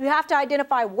 You have to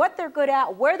identify what they're good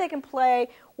at, where they can play,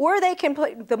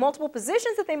 the multiple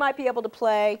positions that they might be able to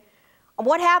play, and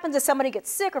what happens if somebody gets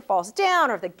sick or falls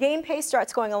down or if the game pace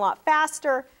starts going a lot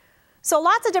faster. So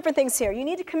lots of different things here. You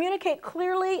need to communicate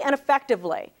clearly and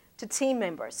effectively to team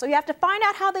members. So you have to find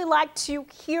out how they like to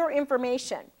hear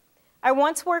information. I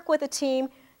once worked with a team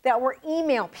that were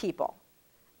email people.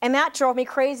 And that drove me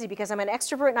crazy because I'm an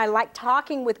extrovert and I like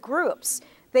talking with groups.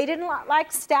 They didn't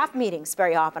like staff meetings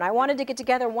very often. I wanted to get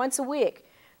together once a week.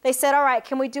 They said, all right,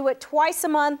 can we do it twice a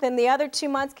month, and the other 2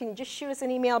 months, can you just shoot us an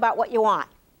email about what you want?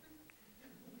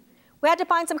 We had to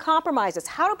find some compromises.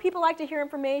 How do people like to hear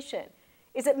information?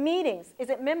 Is it meetings? Is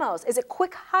it memos? Is it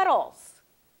quick huddles?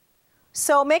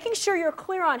 So making sure you're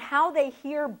clear on how they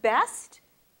hear best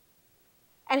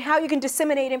and how you can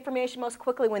disseminate information most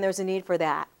quickly when there's a need for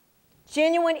that.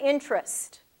 Genuine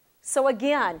interest. So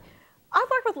again, I've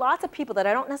worked with lots of people that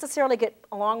I don't necessarily get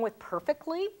along with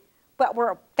perfectly, but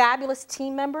we're fabulous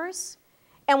team members.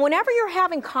 And whenever you're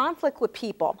having conflict with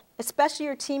people, especially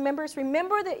your team members,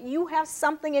 remember that you have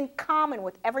something in common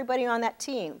with everybody on that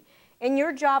team. And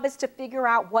your job is to figure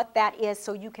out what that is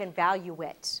so you can value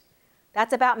it.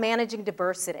 That's about managing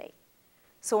diversity.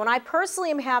 So when I personally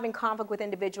am having conflict with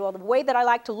individuals, the way that I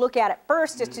like to look at it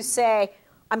first is to say,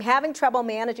 I'm having trouble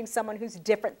managing someone who's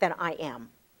different than I am.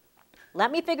 Let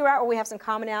me figure out where we have some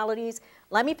commonalities.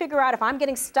 Let me figure out if I'm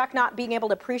getting stuck not being able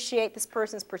to appreciate this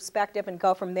person's perspective and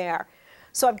go from there.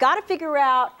 So I've got to figure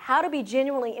out how to be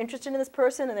genuinely interested in this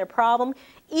person and their problem,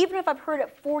 even if I've heard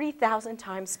it 40,000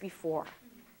 times before.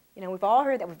 You know, we've all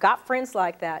heard that. We've got friends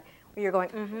like that where you're going,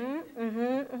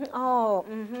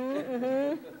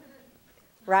 oh,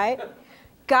 right?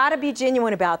 Got to be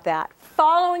genuine about that.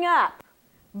 Following up,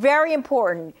 very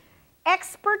important.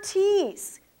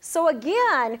 Expertise. So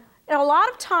again, a lot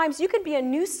of times you can be a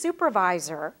new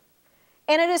supervisor,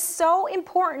 and it is so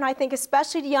important, I think,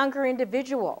 especially to younger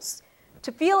individuals,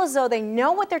 to feel as though they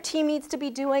know what their team needs to be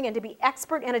doing and to be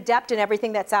expert and adept in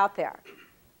everything that's out there.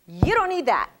 You don't need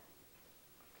that.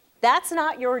 That's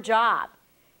not your job.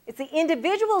 It's the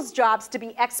individual's jobs to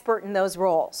be expert in those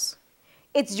roles.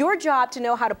 It's your job to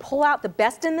know how to pull out the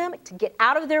best in them, to get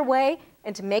out of their way,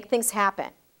 and to make things happen.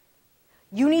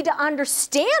 You need to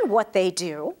understand what they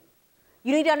do.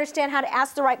 You need to understand how to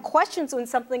ask the right questions when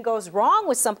something goes wrong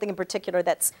with something in particular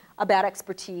that's about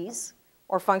expertise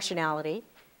or functionality.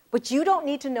 But you don't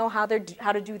need to know how to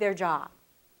do their job.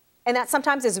 And that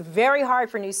sometimes is very hard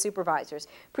for new supervisors,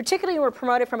 particularly when we're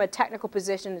promoted from a technical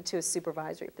position to a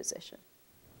supervisory position.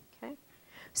 Okay?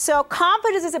 So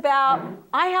confidence is about,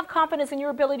 I have confidence in your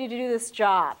ability to do this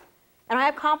job. And I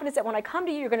have confidence that when I come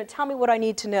to you, you're going to tell me what I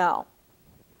need to know.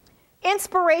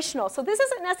 Inspirational. So this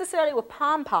isn't necessarily with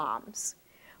pom-poms,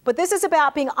 but this is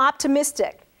about being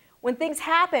optimistic. When things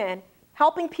happen,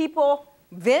 helping people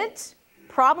vent,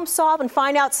 problem solve, and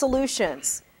find out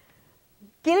solutions.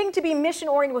 Getting to be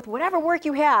mission-oriented with whatever work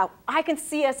you have, I can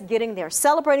see us getting there,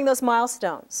 celebrating those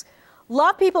milestones.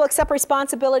 Love people, accept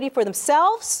responsibility for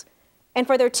themselves and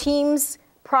for their team's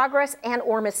progress and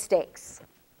or mistakes.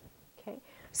 Okay?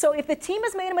 So if the team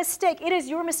has made a mistake, it is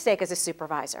your mistake as a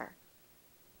supervisor.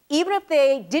 Even if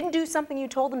they didn't do something you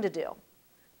told them to do.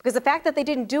 Because the fact that they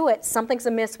didn't do it, something's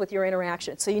amiss with your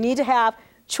interaction. So you need to have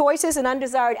choices and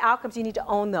undesired outcomes. You need to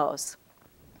own those.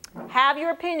 Have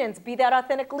your opinions, be that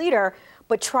authentic leader,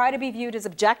 but try to be viewed as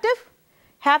objective.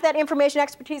 Have that information,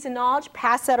 expertise, and knowledge,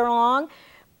 pass that along.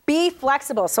 Be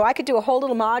flexible. So I could do a whole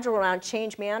little module around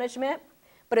change management,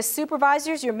 but as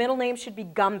supervisors, your middle name should be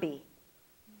Gumby.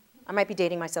 I might be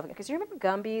dating myself again, because you remember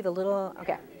Gumby, the little,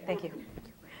 okay, thank you.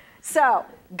 So,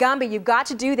 Gumby, you've got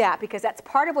to do that because that's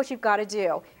part of what you've got to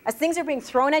do. As things are being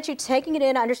thrown at you, taking it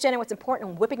in, understanding what's important,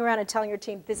 and whipping around and telling your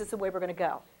team, this is the way we're going to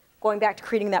go. Going back to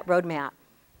creating that roadmap.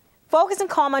 Focus and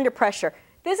calm under pressure.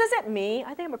 This isn't me.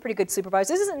 I think I'm a pretty good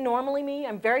supervisor. This isn't normally me.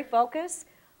 I'm very focused.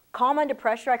 Calm under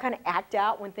pressure. I kind of act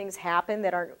out when things happen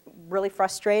that are really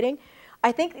frustrating.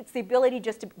 I think it's the ability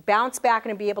just to bounce back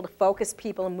and to be able to focus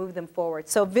people and move them forward.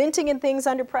 So venting and things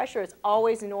under pressure is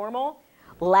always normal.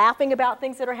 Laughing about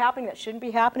things that are happening that shouldn't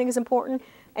be happening is important.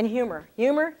 And humor.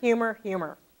 Humor, humor,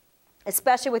 humor.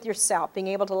 Especially with yourself, being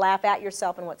able to laugh at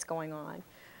yourself and what's going on.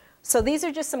 So these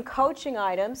are just some coaching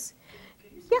items.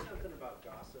 Can you say something about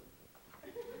gossip?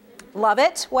 Love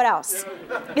it. What else?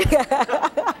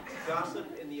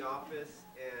 Gossip in the office,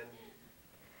 and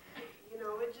you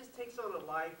know, it just takes on a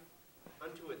life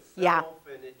unto itself,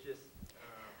 and it just.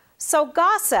 So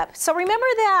gossip. So remember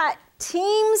that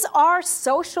teams are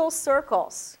social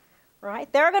circles,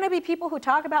 right? There are going to be people who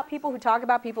talk about people who talk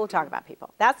about people who talk about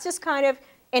people. That's just kind of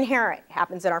inherent. It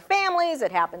happens in our families.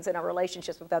 It happens in our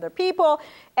relationships with other people.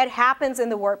 It happens in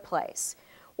the workplace.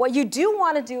 What you do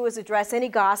want to do is address any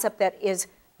gossip that is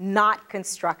not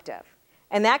constructive.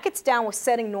 And that gets down with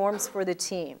setting norms for the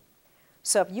team.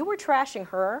 So if you were trashing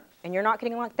her and you're not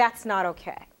getting along, that's not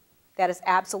okay. That is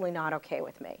absolutely not okay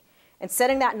with me. And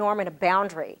setting that norm and a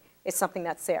boundary is something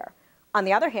that's there. On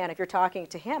the other hand, if you're talking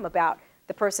to him about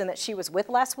the person that she was with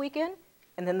last weekend,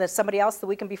 and then there's somebody else the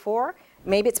weekend before,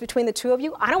 maybe it's between the two of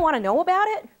you, I don't want to know about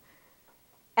it.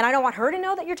 And I don't want her to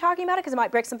know that you're talking about it because it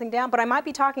might break something down, but I might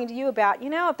be talking to you about, you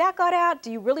know, if that got out,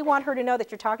 do you really want her to know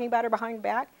that you're talking about her behind her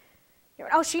back? You're,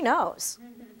 oh, she knows.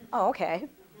 Oh, okay.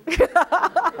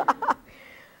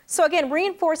 So again,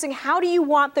 reinforcing how do you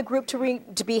want the group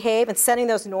to behave and setting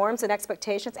those norms and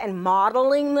expectations and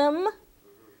modeling them.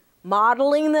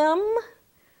 Modeling them.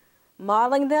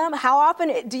 Modeling them. How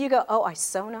often do you go, oh, I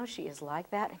so know she is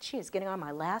like that and she is getting on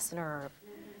my last nerve,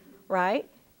 right?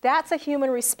 That's a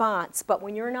human response, but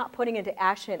when you're not putting into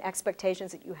action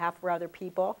expectations that you have for other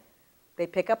people, they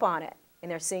pick up on it and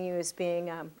they're seeing you as being,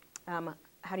 how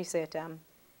do you say it,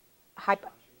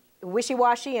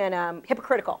 wishy-washy and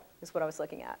hypocritical is what I was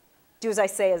looking at. Do as I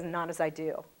say and not as I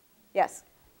do. Yes?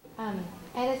 I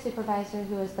had a supervisor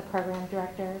who was the program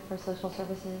director for social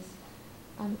services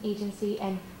agency,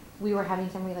 and we were having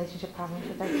some relationship problems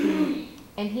with our team.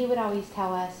 And he would always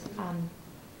tell us,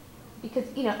 because,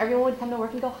 you know, everyone would come to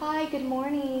work and go, hi, good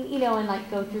morning, you know, and like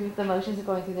go through the motions of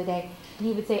going through the day. And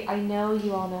he would say, I know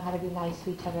you all know how to be nice to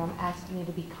each other. I'm asking you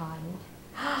to be kind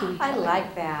to each other. I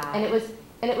like that. And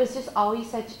it was just always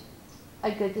such a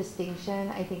good distinction,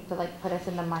 I think, to like put us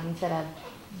in the mindset of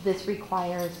this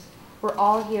requires, we're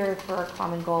all here for a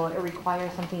common goal. It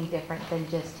requires something different than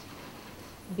just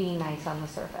being nice on the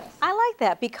surface. I like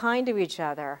that. Be kind to each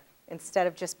other instead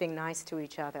of just being nice to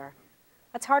each other.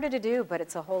 That's harder to do, but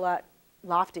it's a whole lot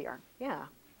loftier. Yeah,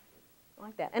 I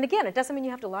like that. And again, it doesn't mean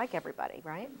you have to like everybody,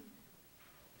 right?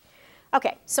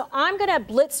 Okay, so I'm going to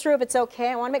blitz through if it's okay.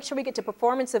 I want to make sure we get to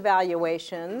performance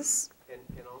evaluations. And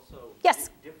also yes.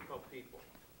 difficult people.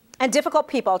 And difficult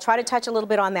people. I'll try to touch a little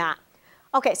bit on that.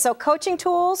 Okay, so coaching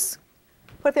tools.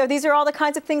 Put there. These are all the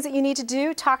kinds of things that you need to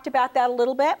do. Talked about that a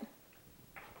little bit.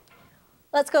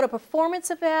 Let's go to performance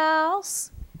evals,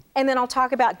 and then I'll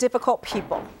talk about difficult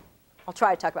people. I'll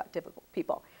try to talk about difficult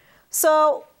people.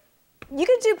 So you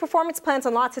can do performance plans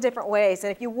in lots of different ways.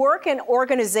 And if you work in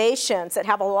organizations that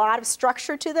have a lot of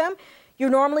structure to them, you're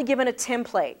normally given a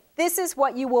template. This is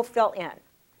what you will fill in.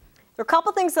 There are a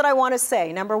couple things that I want to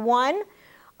say. Number one,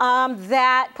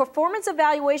 that performance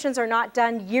evaluations are not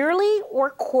done yearly or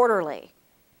quarterly.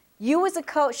 You as a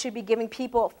coach should be giving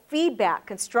people feedback,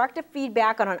 constructive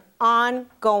feedback on an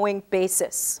ongoing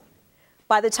basis.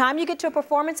 By the time you get to a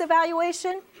performance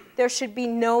evaluation, there should be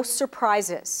no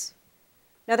surprises.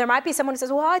 Now, there might be someone who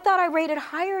says, well, I thought I rated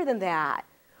higher than that.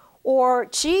 Or,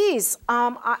 geez,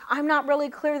 I'm not really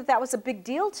clear that that was a big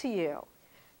deal to you.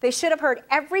 They should have heard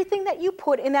everything that you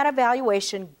put in that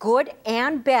evaluation, good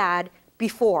and bad,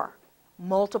 before,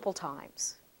 multiple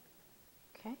times.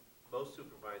 Okay? Most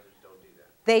supervisors don't do that.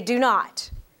 They do not.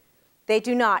 They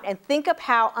do not. And think of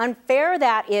how unfair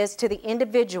that is to the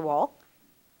individual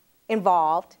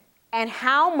involved and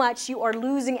how much you are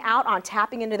losing out on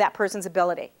tapping into that person's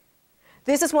ability.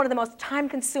 This is one of the most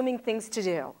time-consuming things to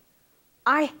do.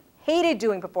 I hated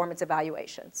doing performance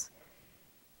evaluations.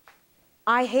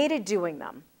 I hated doing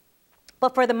them.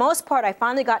 But for the most part, I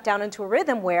finally got down into a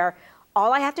rhythm where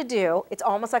all I have to do, it's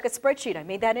almost like a spreadsheet. I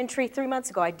made that entry 3 months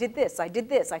ago. I did this. I did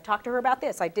this. I talked to her about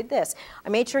this. I did this. I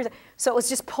made sure. So it was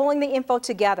just pulling the info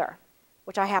together,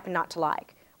 which I happen not to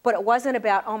like. But it wasn't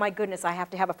about, oh, my goodness, I have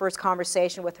to have a first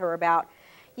conversation with her about,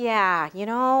 yeah, you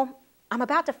know, I'm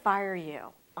about to fire you.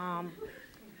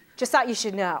 Just thought you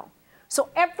should know. So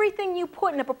everything you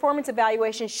put in a performance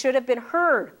evaluation should have been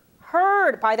heard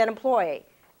by that employee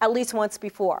at least once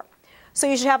before. So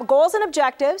you should have goals and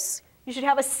objectives. You should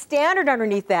have a standard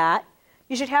underneath that.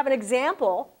 You should have an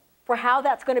example for how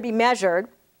that's going to be measured.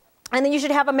 And then you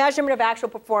should have a measurement of actual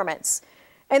performance.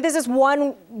 And this is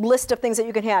one list of things that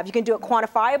you can have. You can do it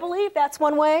quantifiably, if that's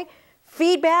one way.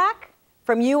 Feedback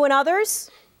from you and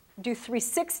others. Do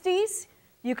 360s.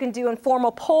 You can do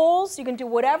informal polls. You can do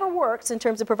whatever works in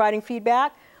terms of providing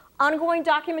feedback. Ongoing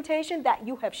documentation that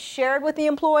you have shared with the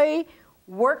employee.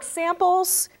 Work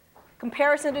samples.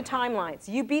 Comparison to timelines.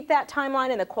 You beat that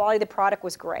timeline and the quality of the product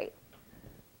was great.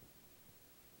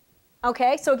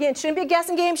 Okay, so again, shouldn't be a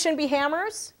guessing game, shouldn't be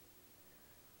hammers.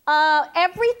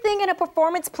 Everything in a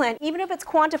performance plan, even if it's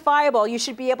quantifiable, you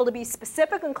should be able to be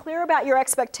specific and clear about your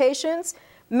expectations,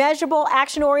 measurable,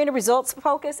 action-oriented,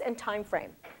 results-focused, and time frame.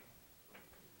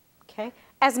 Okay?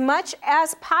 As much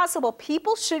as possible,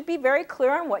 people should be very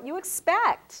clear on what you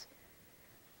expect.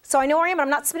 So I know where I am, but I'm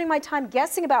not spending my time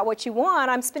guessing about what you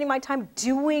want. I'm spending my time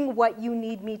doing what you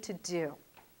need me to do.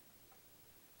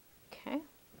 Okay?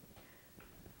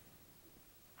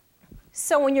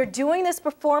 So when you're doing this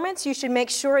performance, you should make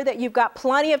sure that you've got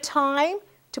plenty of time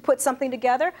to put something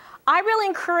together. I really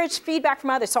encourage feedback from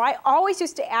others. So I always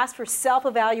used to ask for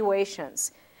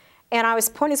self-evaluations. And I was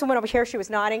pointing to someone over here, she was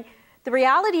nodding. The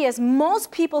reality is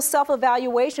most people's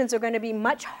self-evaluations are going to be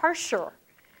much harsher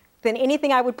than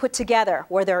anything I would put together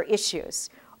where there are issues,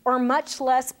 or much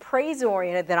less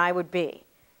praise-oriented than I would be.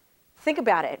 Think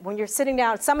about it. When you're sitting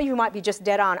down, some of you might be just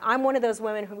dead on. I'm one of those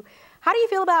women who, how do you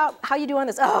feel about how you do on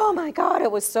this? Oh my God,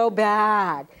 it was so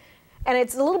bad. And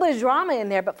it's a little bit of drama in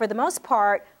there, but for the most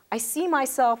part, I see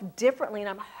myself differently and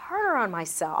I'm harder on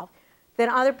myself than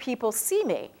other people see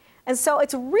me. And so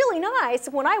it's really nice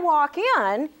when I walk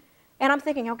in and I'm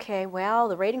thinking, okay, well,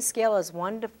 the rating scale is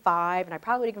 1 to 5, and I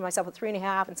probably would give myself a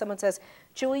 3.5, and someone says,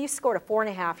 Julie, you scored a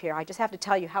 4.5 here. I just have to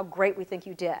tell you how great we think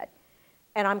you did.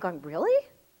 And I'm going, really?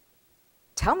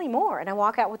 Tell me more. And I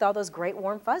walk out with all those great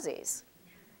warm fuzzies.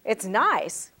 It's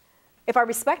nice. If I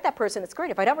respect that person, it's great.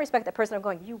 If I don't respect that person, I'm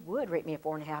going, you would rate me a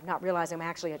 4.5, not realizing I'm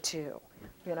actually a 2,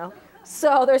 you know?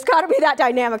 So there's got to be that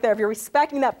dynamic there. If you're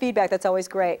respecting that feedback, that's always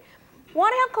great.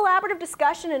 Want to have collaborative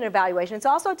discussion and evaluation. It's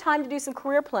also time to do some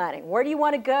career planning. Where do you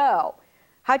want to go?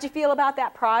 How'd you feel about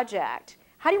that project?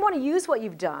 How do you want to use what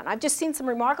you've done? I've just seen some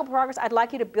remarkable progress. I'd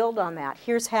like you to build on that.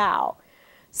 Here's how.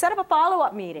 Set up a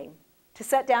follow-up meeting to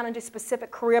set down and do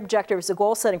specific career objectives or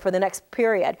goal setting for the next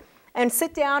period. And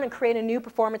sit down and create a new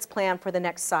performance plan for the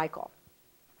next cycle.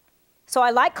 So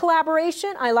I like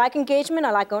collaboration. I like engagement.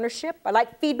 I like ownership. I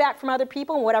like feedback from other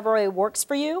people in whatever way works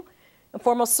for you.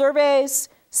 Informal surveys.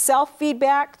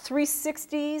 Self-feedback,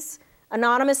 360s,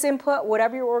 anonymous input,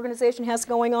 whatever your organization has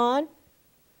going on.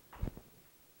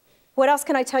 What else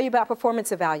can I tell you about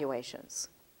performance evaluations?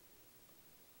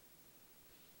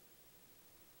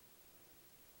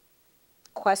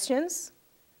 Questions?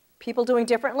 People doing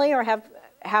differently or have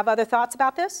other thoughts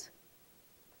about this?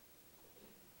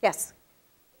 Yes?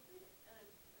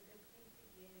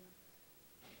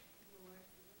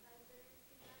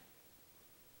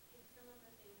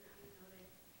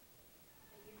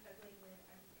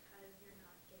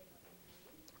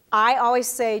 I always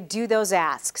say do those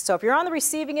asks. So if you're on the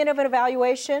receiving end of an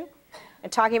evaluation and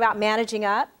talking about managing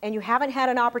up and you haven't had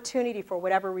an opportunity for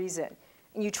whatever reason,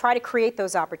 and you try to create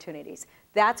those opportunities,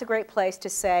 that's a great place to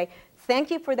say, thank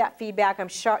you for that feedback. I'm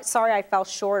sorry I fell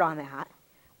short on that.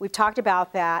 We've talked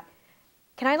about that.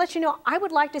 Can I let you know, I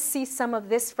would like to see some of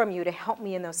this from you to help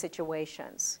me in those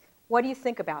situations. What do you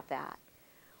think about that?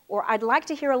 Or I'd like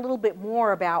to hear a little bit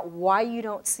more about why you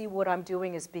don't see what I'm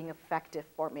doing as being effective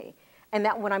for me. And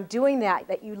that when I'm doing that,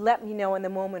 that you let me know in the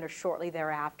moment or shortly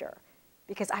thereafter.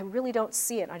 Because I really don't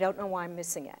see it, and I don't know why I'm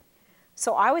missing it.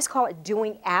 So I always call it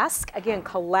doing ask. Again,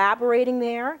 collaborating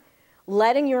there,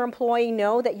 letting your employee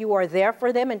know that you are there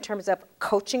for them in terms of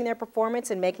coaching their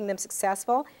performance and making them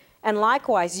successful. And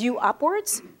likewise, you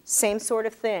upwards, same sort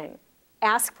of thing.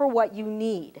 Ask for what you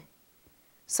need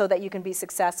so that you can be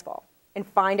successful. And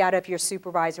find out if your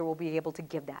supervisor will be able to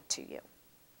give that to you.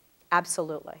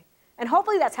 Absolutely. And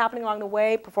hopefully that's happening along the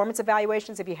way. Performance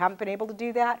evaluations, if you haven't been able to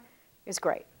do that, is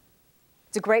great.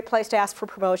 It's a great place to ask for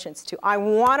promotions too. I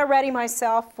want to ready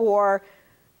myself for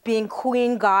being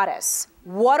queen goddess.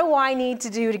 What do I need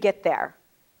to do to get there?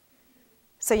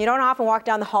 So you don't often walk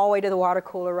down the hallway to the water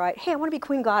cooler, right? Hey, I want to be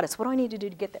queen goddess. What do I need to do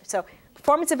to get there? So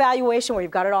performance evaluation, where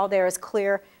you've got it all there, is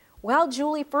clear. Well,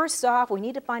 Julie, first off, we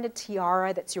need to find a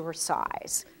tiara that's your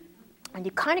size. And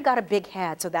you kind of got a big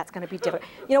head, so that's going to be different.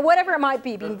 You know, whatever it might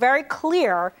be, being very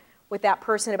clear with that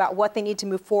person about what they need to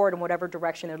move forward in whatever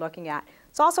direction they're looking at.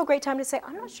 It's also a great time to say,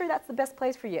 I'm not sure that's the best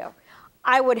place for you.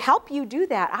 I would help you do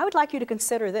that. I would like you to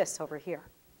consider this over here.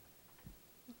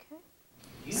 Okay.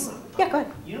 You know what, yeah, go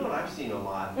ahead. You know what I've seen a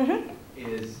lot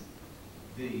is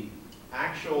the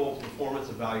actual performance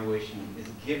evaluation is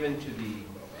given to the,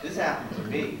 this happened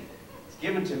to me. It's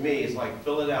given to me, it's like,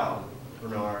 fill it out,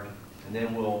 Bernard, and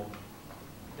then we'll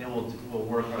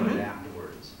work on it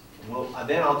afterwards.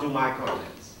 Then I'll do my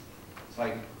comments. It's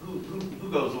like,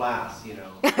 who goes last, you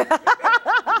know?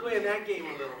 Playing that game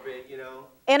a little bit, you know?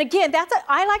 And again,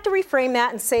 I like to reframe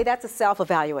that and say that's a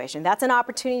self-evaluation. That's an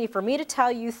opportunity for me to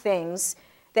tell you things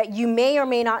that you may or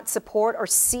may not support or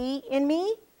see in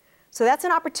me. So that's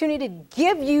an opportunity to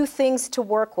give you things to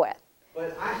work with.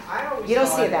 But I always you don't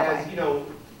saw see it that as, way. You know,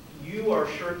 you are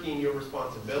shirking your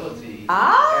responsibility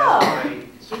Oh. as my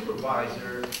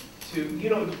supervisor to, you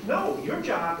know, no, your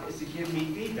job is to give me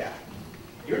feedback.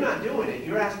 You're not doing it.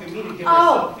 You're asking me to give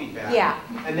myself feedback. Yeah.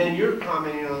 And then you're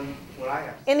commenting on what I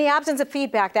have to say. In the absence of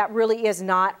feedback, that really is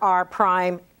not our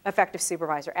prime effective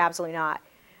supervisor. Absolutely not.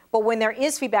 But when there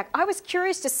is feedback, I was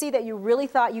curious to see that you really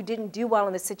thought you didn't do well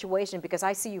in this situation because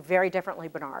I see you very differently,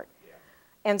 Bernard. Yeah.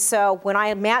 And so when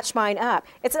I match mine up,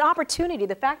 it's an opportunity.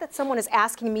 The fact that someone is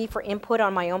asking me for input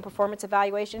on my own performance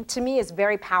evaluation, to me, is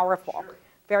very powerful. Sure.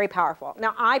 Very powerful.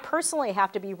 Now, I personally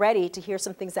have to be ready to hear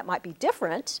some things that might be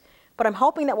different, but I'm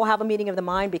hoping that we'll have a meeting of the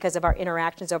mind because of our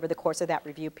interactions over the course of that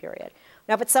review period.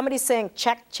 Now, if it's somebody saying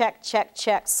check, check, check,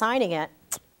 check, signing it,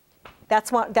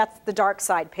 that's the dark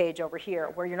side page over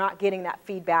here, where you're not getting that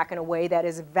feedback in a way that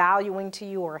is valuing to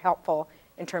you or helpful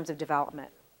in terms of development.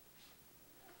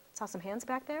 Saw some hands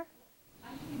back there?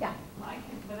 Yeah.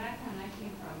 Where that kind I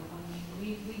came from,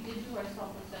 we did do our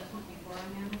self-assessment before our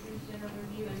managers did our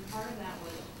review, and part of that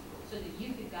was so that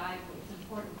you could guide what's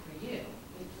important for you.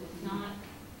 It's not,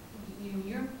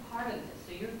 you're part of this,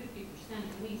 so you're 50%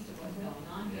 at least of what's going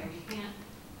on here. You can't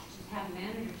just have a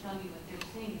manager tell you what they're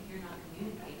saying if you're not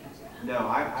communicating to them. No,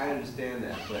 I understand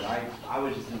that, but I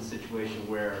was just in a situation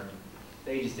where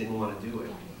they just didn't want to do it.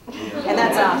 You know? And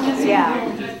that's obvious,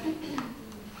 yeah.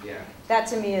 Yeah. That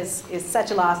to me is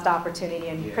such a lost opportunity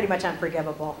and pretty much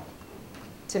unforgivable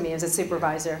to me as a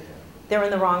supervisor. They're in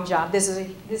the wrong job. This is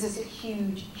a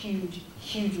huge, huge,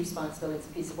 huge responsibility. It's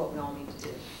a piece of what we all need to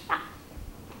do.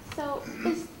 So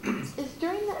is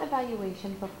during the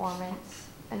evaluation performance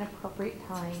an appropriate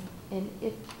time, and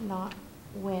if not,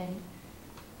 when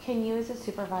can you as a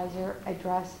supervisor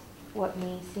address what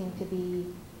may seem to be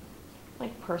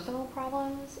like personal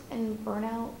problems and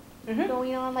burnout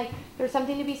going on? Like there's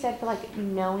something to be said for like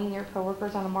knowing your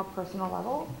coworkers on a more personal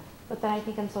level, but then I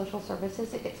think in social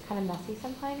services it gets kind of messy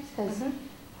sometimes because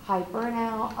high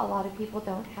burnout, a lot of people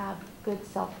don't have good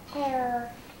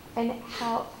self-care. And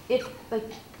how, if,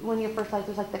 like, when you're first like,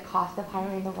 there's like the cost of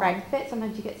hiring the wrong fit,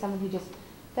 sometimes you get someone who just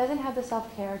doesn't have the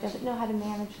self-care, doesn't know how to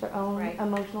manage their own Right.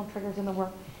 emotional triggers in the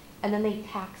work, and then they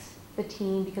tax the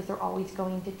team because they're always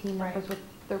going to team members with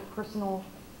their personal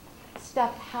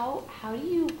stuff. How do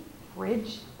you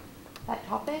bridge that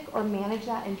topic or manage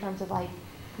that in terms of like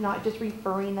not just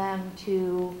referring them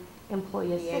to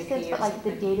employee assistance, but like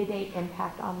the day-to-day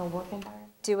impact on the work environment?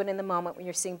 Do it in the moment when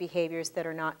you're seeing behaviors that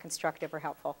are not constructive or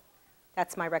helpful.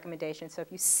 That's my recommendation. So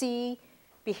if you see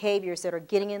behaviors that are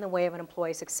getting in the way of an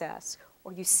employee's success,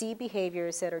 or you see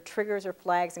behaviors that are triggers or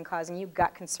flags and causing you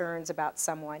gut concerns about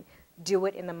someone, do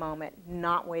it in the moment,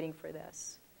 not waiting for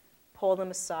this. Pull them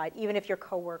aside, even if you're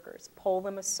coworkers, pull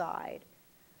them aside.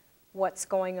 What's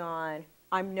going on?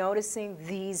 I'm noticing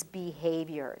these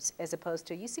behaviors, as opposed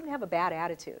to, you seem to have a bad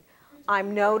attitude.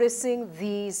 I'm noticing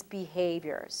these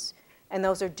behaviors. And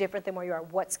those are different than where you are.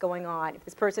 What's going on? If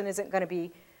this person isn't going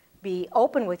to be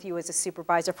open with you as a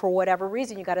supervisor for whatever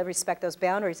reason, you've got to respect those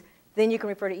boundaries. Then you can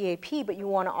refer to EAP, but you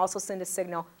want to also send a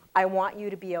signal, I want you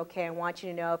to be okay. I want you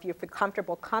to know if you feel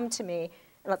comfortable, come to me,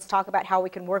 and let's talk about how we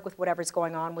can work with whatever's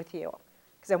going on with you.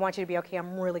 Because I want you to be okay.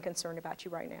 I'm really concerned about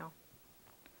you right now.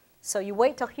 So you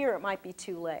wait till here, it might be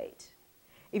too late.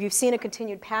 If you've seen a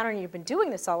continued pattern and you've been doing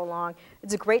this all along,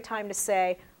 it's a great time to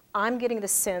say, I'm getting the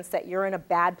sense that you're in a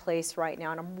bad place right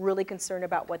now, and I'm really concerned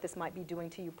about what this might be doing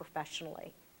to you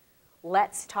professionally.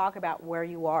 Let's talk about where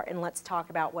you are, and let's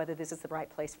talk about whether this is the right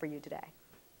place for you today.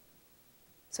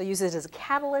 So use it as a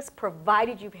catalyst,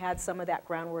 provided you've had some of that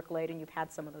groundwork laid and you've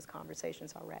had some of those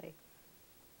conversations already.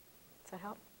 Does that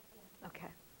help? Okay.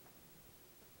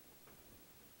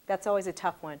 That's always a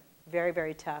tough one. Very,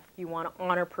 very tough. You want to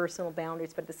honor personal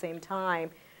boundaries, but at the same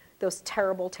time, those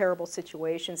terrible, terrible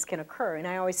situations can occur. And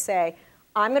I always say,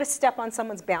 I'm going to step on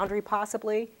someone's boundary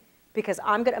possibly because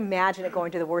I'm going to imagine it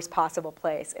going to the worst possible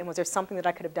place. And was there something that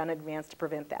I could have done in advance to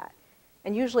prevent that?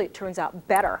 And usually it turns out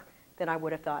better than I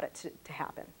would have thought it to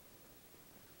happen.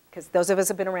 Because those of us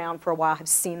who have been around for a while have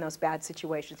seen those bad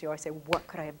situations. You always say, what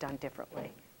could I have done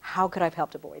differently? How could I have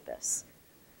helped avoid this?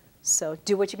 So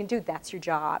do what you can do. That's your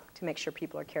job, to make sure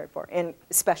people are cared for, and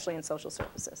especially in social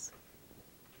services.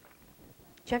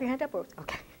 Did you have your hand up?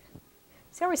 Okay.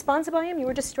 See how responsive I am? You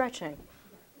were just stretching.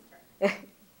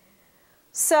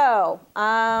 So,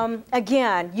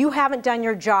 again, you haven't done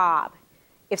your job.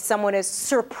 If someone is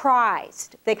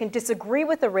surprised, they can disagree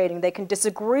with the rating. They can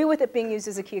disagree with it being used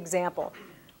as a key example.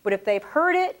 But if they've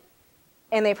heard it,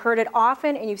 and they've heard it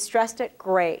often, and you've stressed it,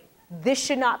 great. This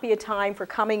should not be a time for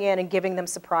coming in and giving them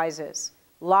surprises.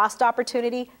 Lost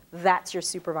opportunity, that's your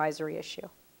supervisory issue.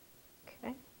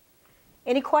 Okay?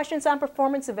 Any questions on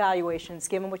performance evaluations,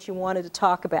 given what you wanted to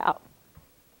talk about?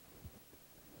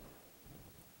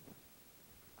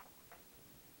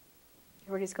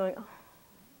 Everybody's going, oh,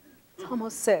 it's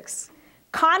almost 6.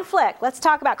 Conflict. Let's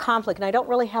talk about conflict. And I don't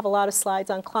really have a lot of slides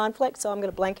on conflict, so I'm going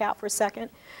to blank out for a second.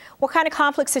 What kind of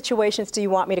conflict situations do you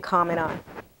want me to comment on?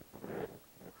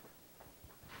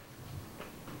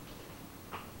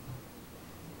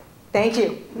 Thank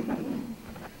you.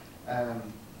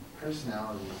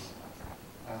 Personalities.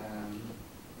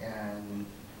 And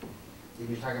if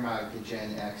you're talking about the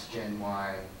Gen X, Gen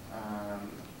Y,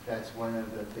 that's one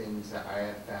of the things that I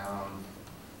have found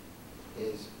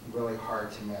is really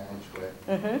hard to manage with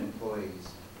employees.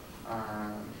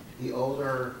 The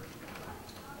older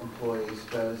employees,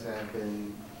 those that have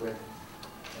been with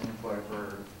an employer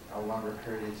for a longer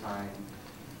period of time,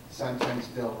 sometimes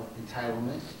feel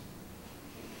entitlement,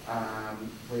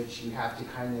 which you have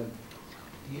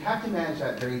to manage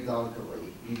that very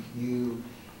delicately. You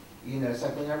know, so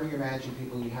whenever you're managing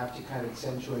people, you have to kind of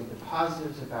accentuate the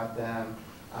positives about them,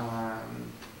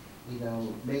 you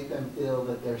know, make them feel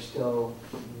that they're still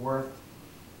worth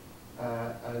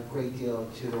a great deal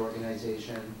to the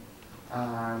organization,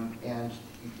 and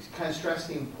kind of stress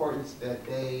the importance that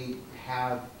they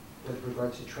have with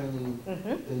regards to training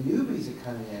the newbies that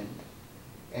come in,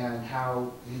 and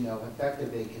how, you know,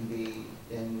 effective they can be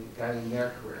in guiding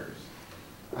their careers.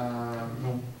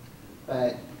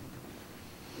 But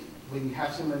when you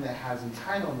have someone that has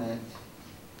entitlement,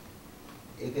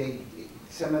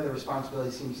 some of the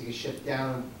responsibility seems to get shifted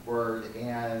downward,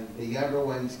 and the younger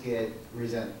ones get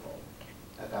resentful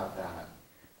about that.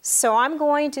 So I'm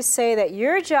going to say that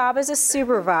your job as a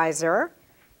supervisor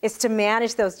is to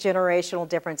manage those generational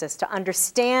differences, to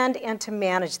understand and to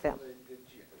manage them.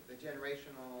 The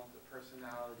generational, the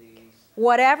personalities.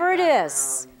 Whatever it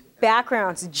is,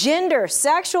 backgrounds, gender,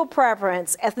 sexual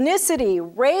preference,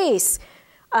 ethnicity, race,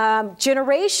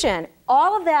 generation,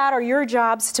 all of that are your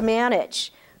jobs to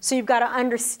manage. So you've got to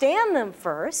understand them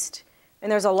first,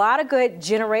 and there's a lot of good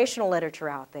generational literature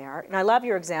out there. And I love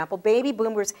your example. Baby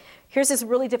boomers, here's this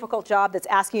really difficult job that's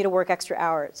asking you to work extra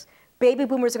hours. Baby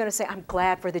boomers are going to say, I'm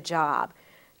glad for the job.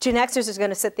 Gen Xers are going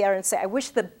to sit there and say, I wish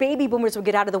the baby boomers would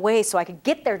get out of the way so I could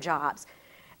get their jobs.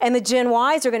 And the Gen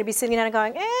Ys are going to be sitting down and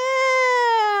going,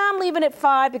 I'm leaving at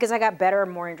 5 because I got better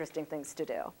and more interesting things to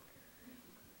do.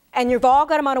 And you've all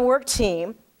got them on a work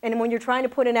team, and when you're trying to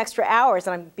put in extra hours,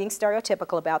 and I'm being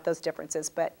stereotypical about those differences,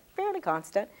 but fairly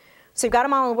constant. So you've got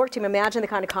them all on the work team. Imagine the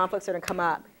kind of conflicts that are going to come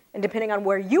up. And depending on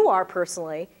where you are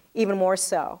personally, even more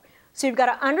so. So you've got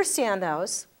to understand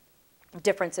those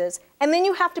differences, and then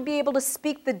you have to be able to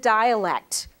speak the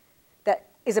dialect that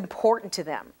is important to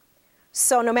them.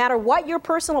 So no matter what your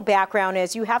personal background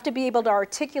is, you have to be able to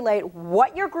articulate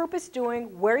what your group is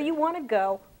doing, where you want to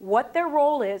go, what their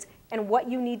role is, and what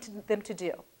you need them to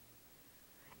do.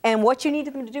 And what you need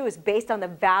them to do is based on the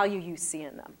value you see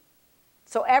in them.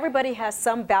 So everybody has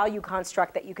some value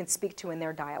construct that you can speak to in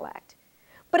their dialect.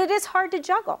 But it is hard to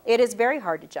juggle. It is very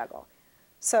hard to juggle.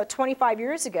 So 25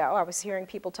 years ago, I was hearing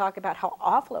people talk about how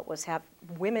awful it was to have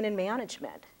women in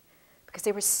management because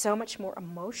they were so much more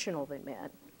emotional than men.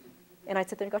 And I'd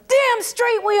sit there and go, damn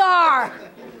straight we are!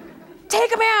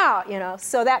 Take them out, you know,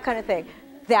 so that kind of thing.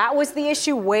 That was the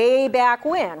issue way back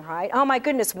when, right? Oh my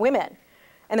goodness, women.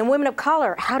 And then women of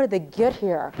color, how did they get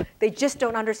here? They just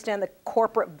don't understand the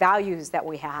corporate values that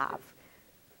we have.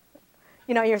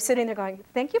 You know, you're sitting there going,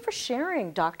 thank you for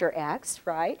sharing, Dr. X,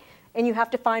 right? And you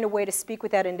have to find a way to speak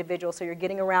with that individual so you're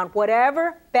getting around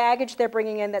whatever baggage they're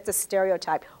bringing in that's a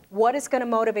stereotype. What is going to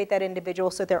motivate that individual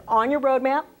so they're on your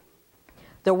roadmap?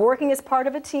 They're working as part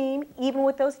of a team, even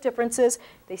with those differences.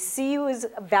 They see you as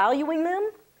valuing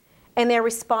them, and they're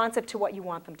responsive to what you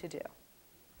want them to do.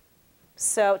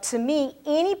 So to me,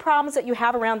 any problems that you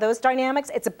have around those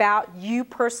dynamics, it's about you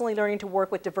personally learning to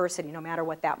work with diversity, no matter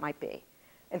what that might be.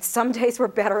 And some days we're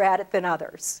better at it than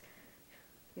others.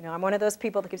 You know, I'm one of those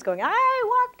people that keeps going, I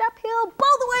walked uphill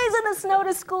both ways in the snow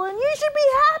to school, and you should be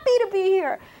happy to be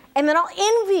here. And then I'll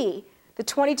envy the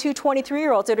 22,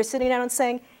 23-year-olds that are sitting down and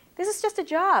saying, this is just a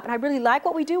job, and I really like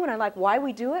what we do, and I like why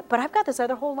we do it, but I've got this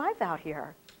other whole life out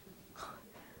here.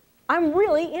 I'm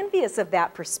really envious of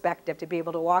that perspective, to be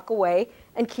able to walk away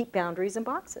and keep boundaries and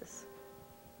boxes.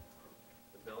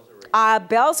 The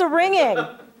bells are ringing. Bells are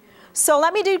ringing. So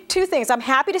let me do two things. I'm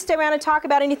happy to stay around and talk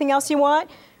about anything else you want.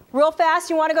 Real fast,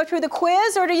 you want to go through the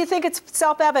quiz, or do you think it's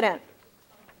self-evident?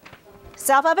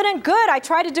 Self-evident? Good. I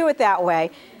try to do it that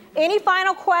way. Any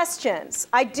final questions?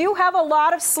 I do have a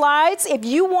lot of slides. If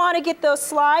you want to get those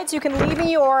slides, you can leave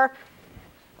me your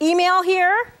email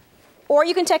here, or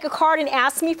you can take a card and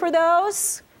ask me for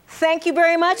those. Thank you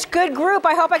very much. Good group.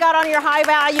 I hope I got on your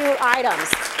high-value items.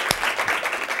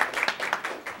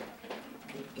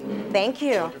 Thank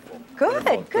you. Wonderful. Good,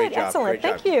 Wonderful. good, Job. excellent. Great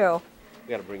Thank job. you. We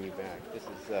got to bring you back. This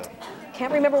is.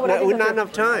 Can't remember what I did. Not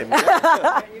enough time.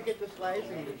 Can you get the slides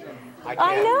and get them?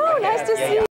 I know. Nice to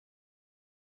see you.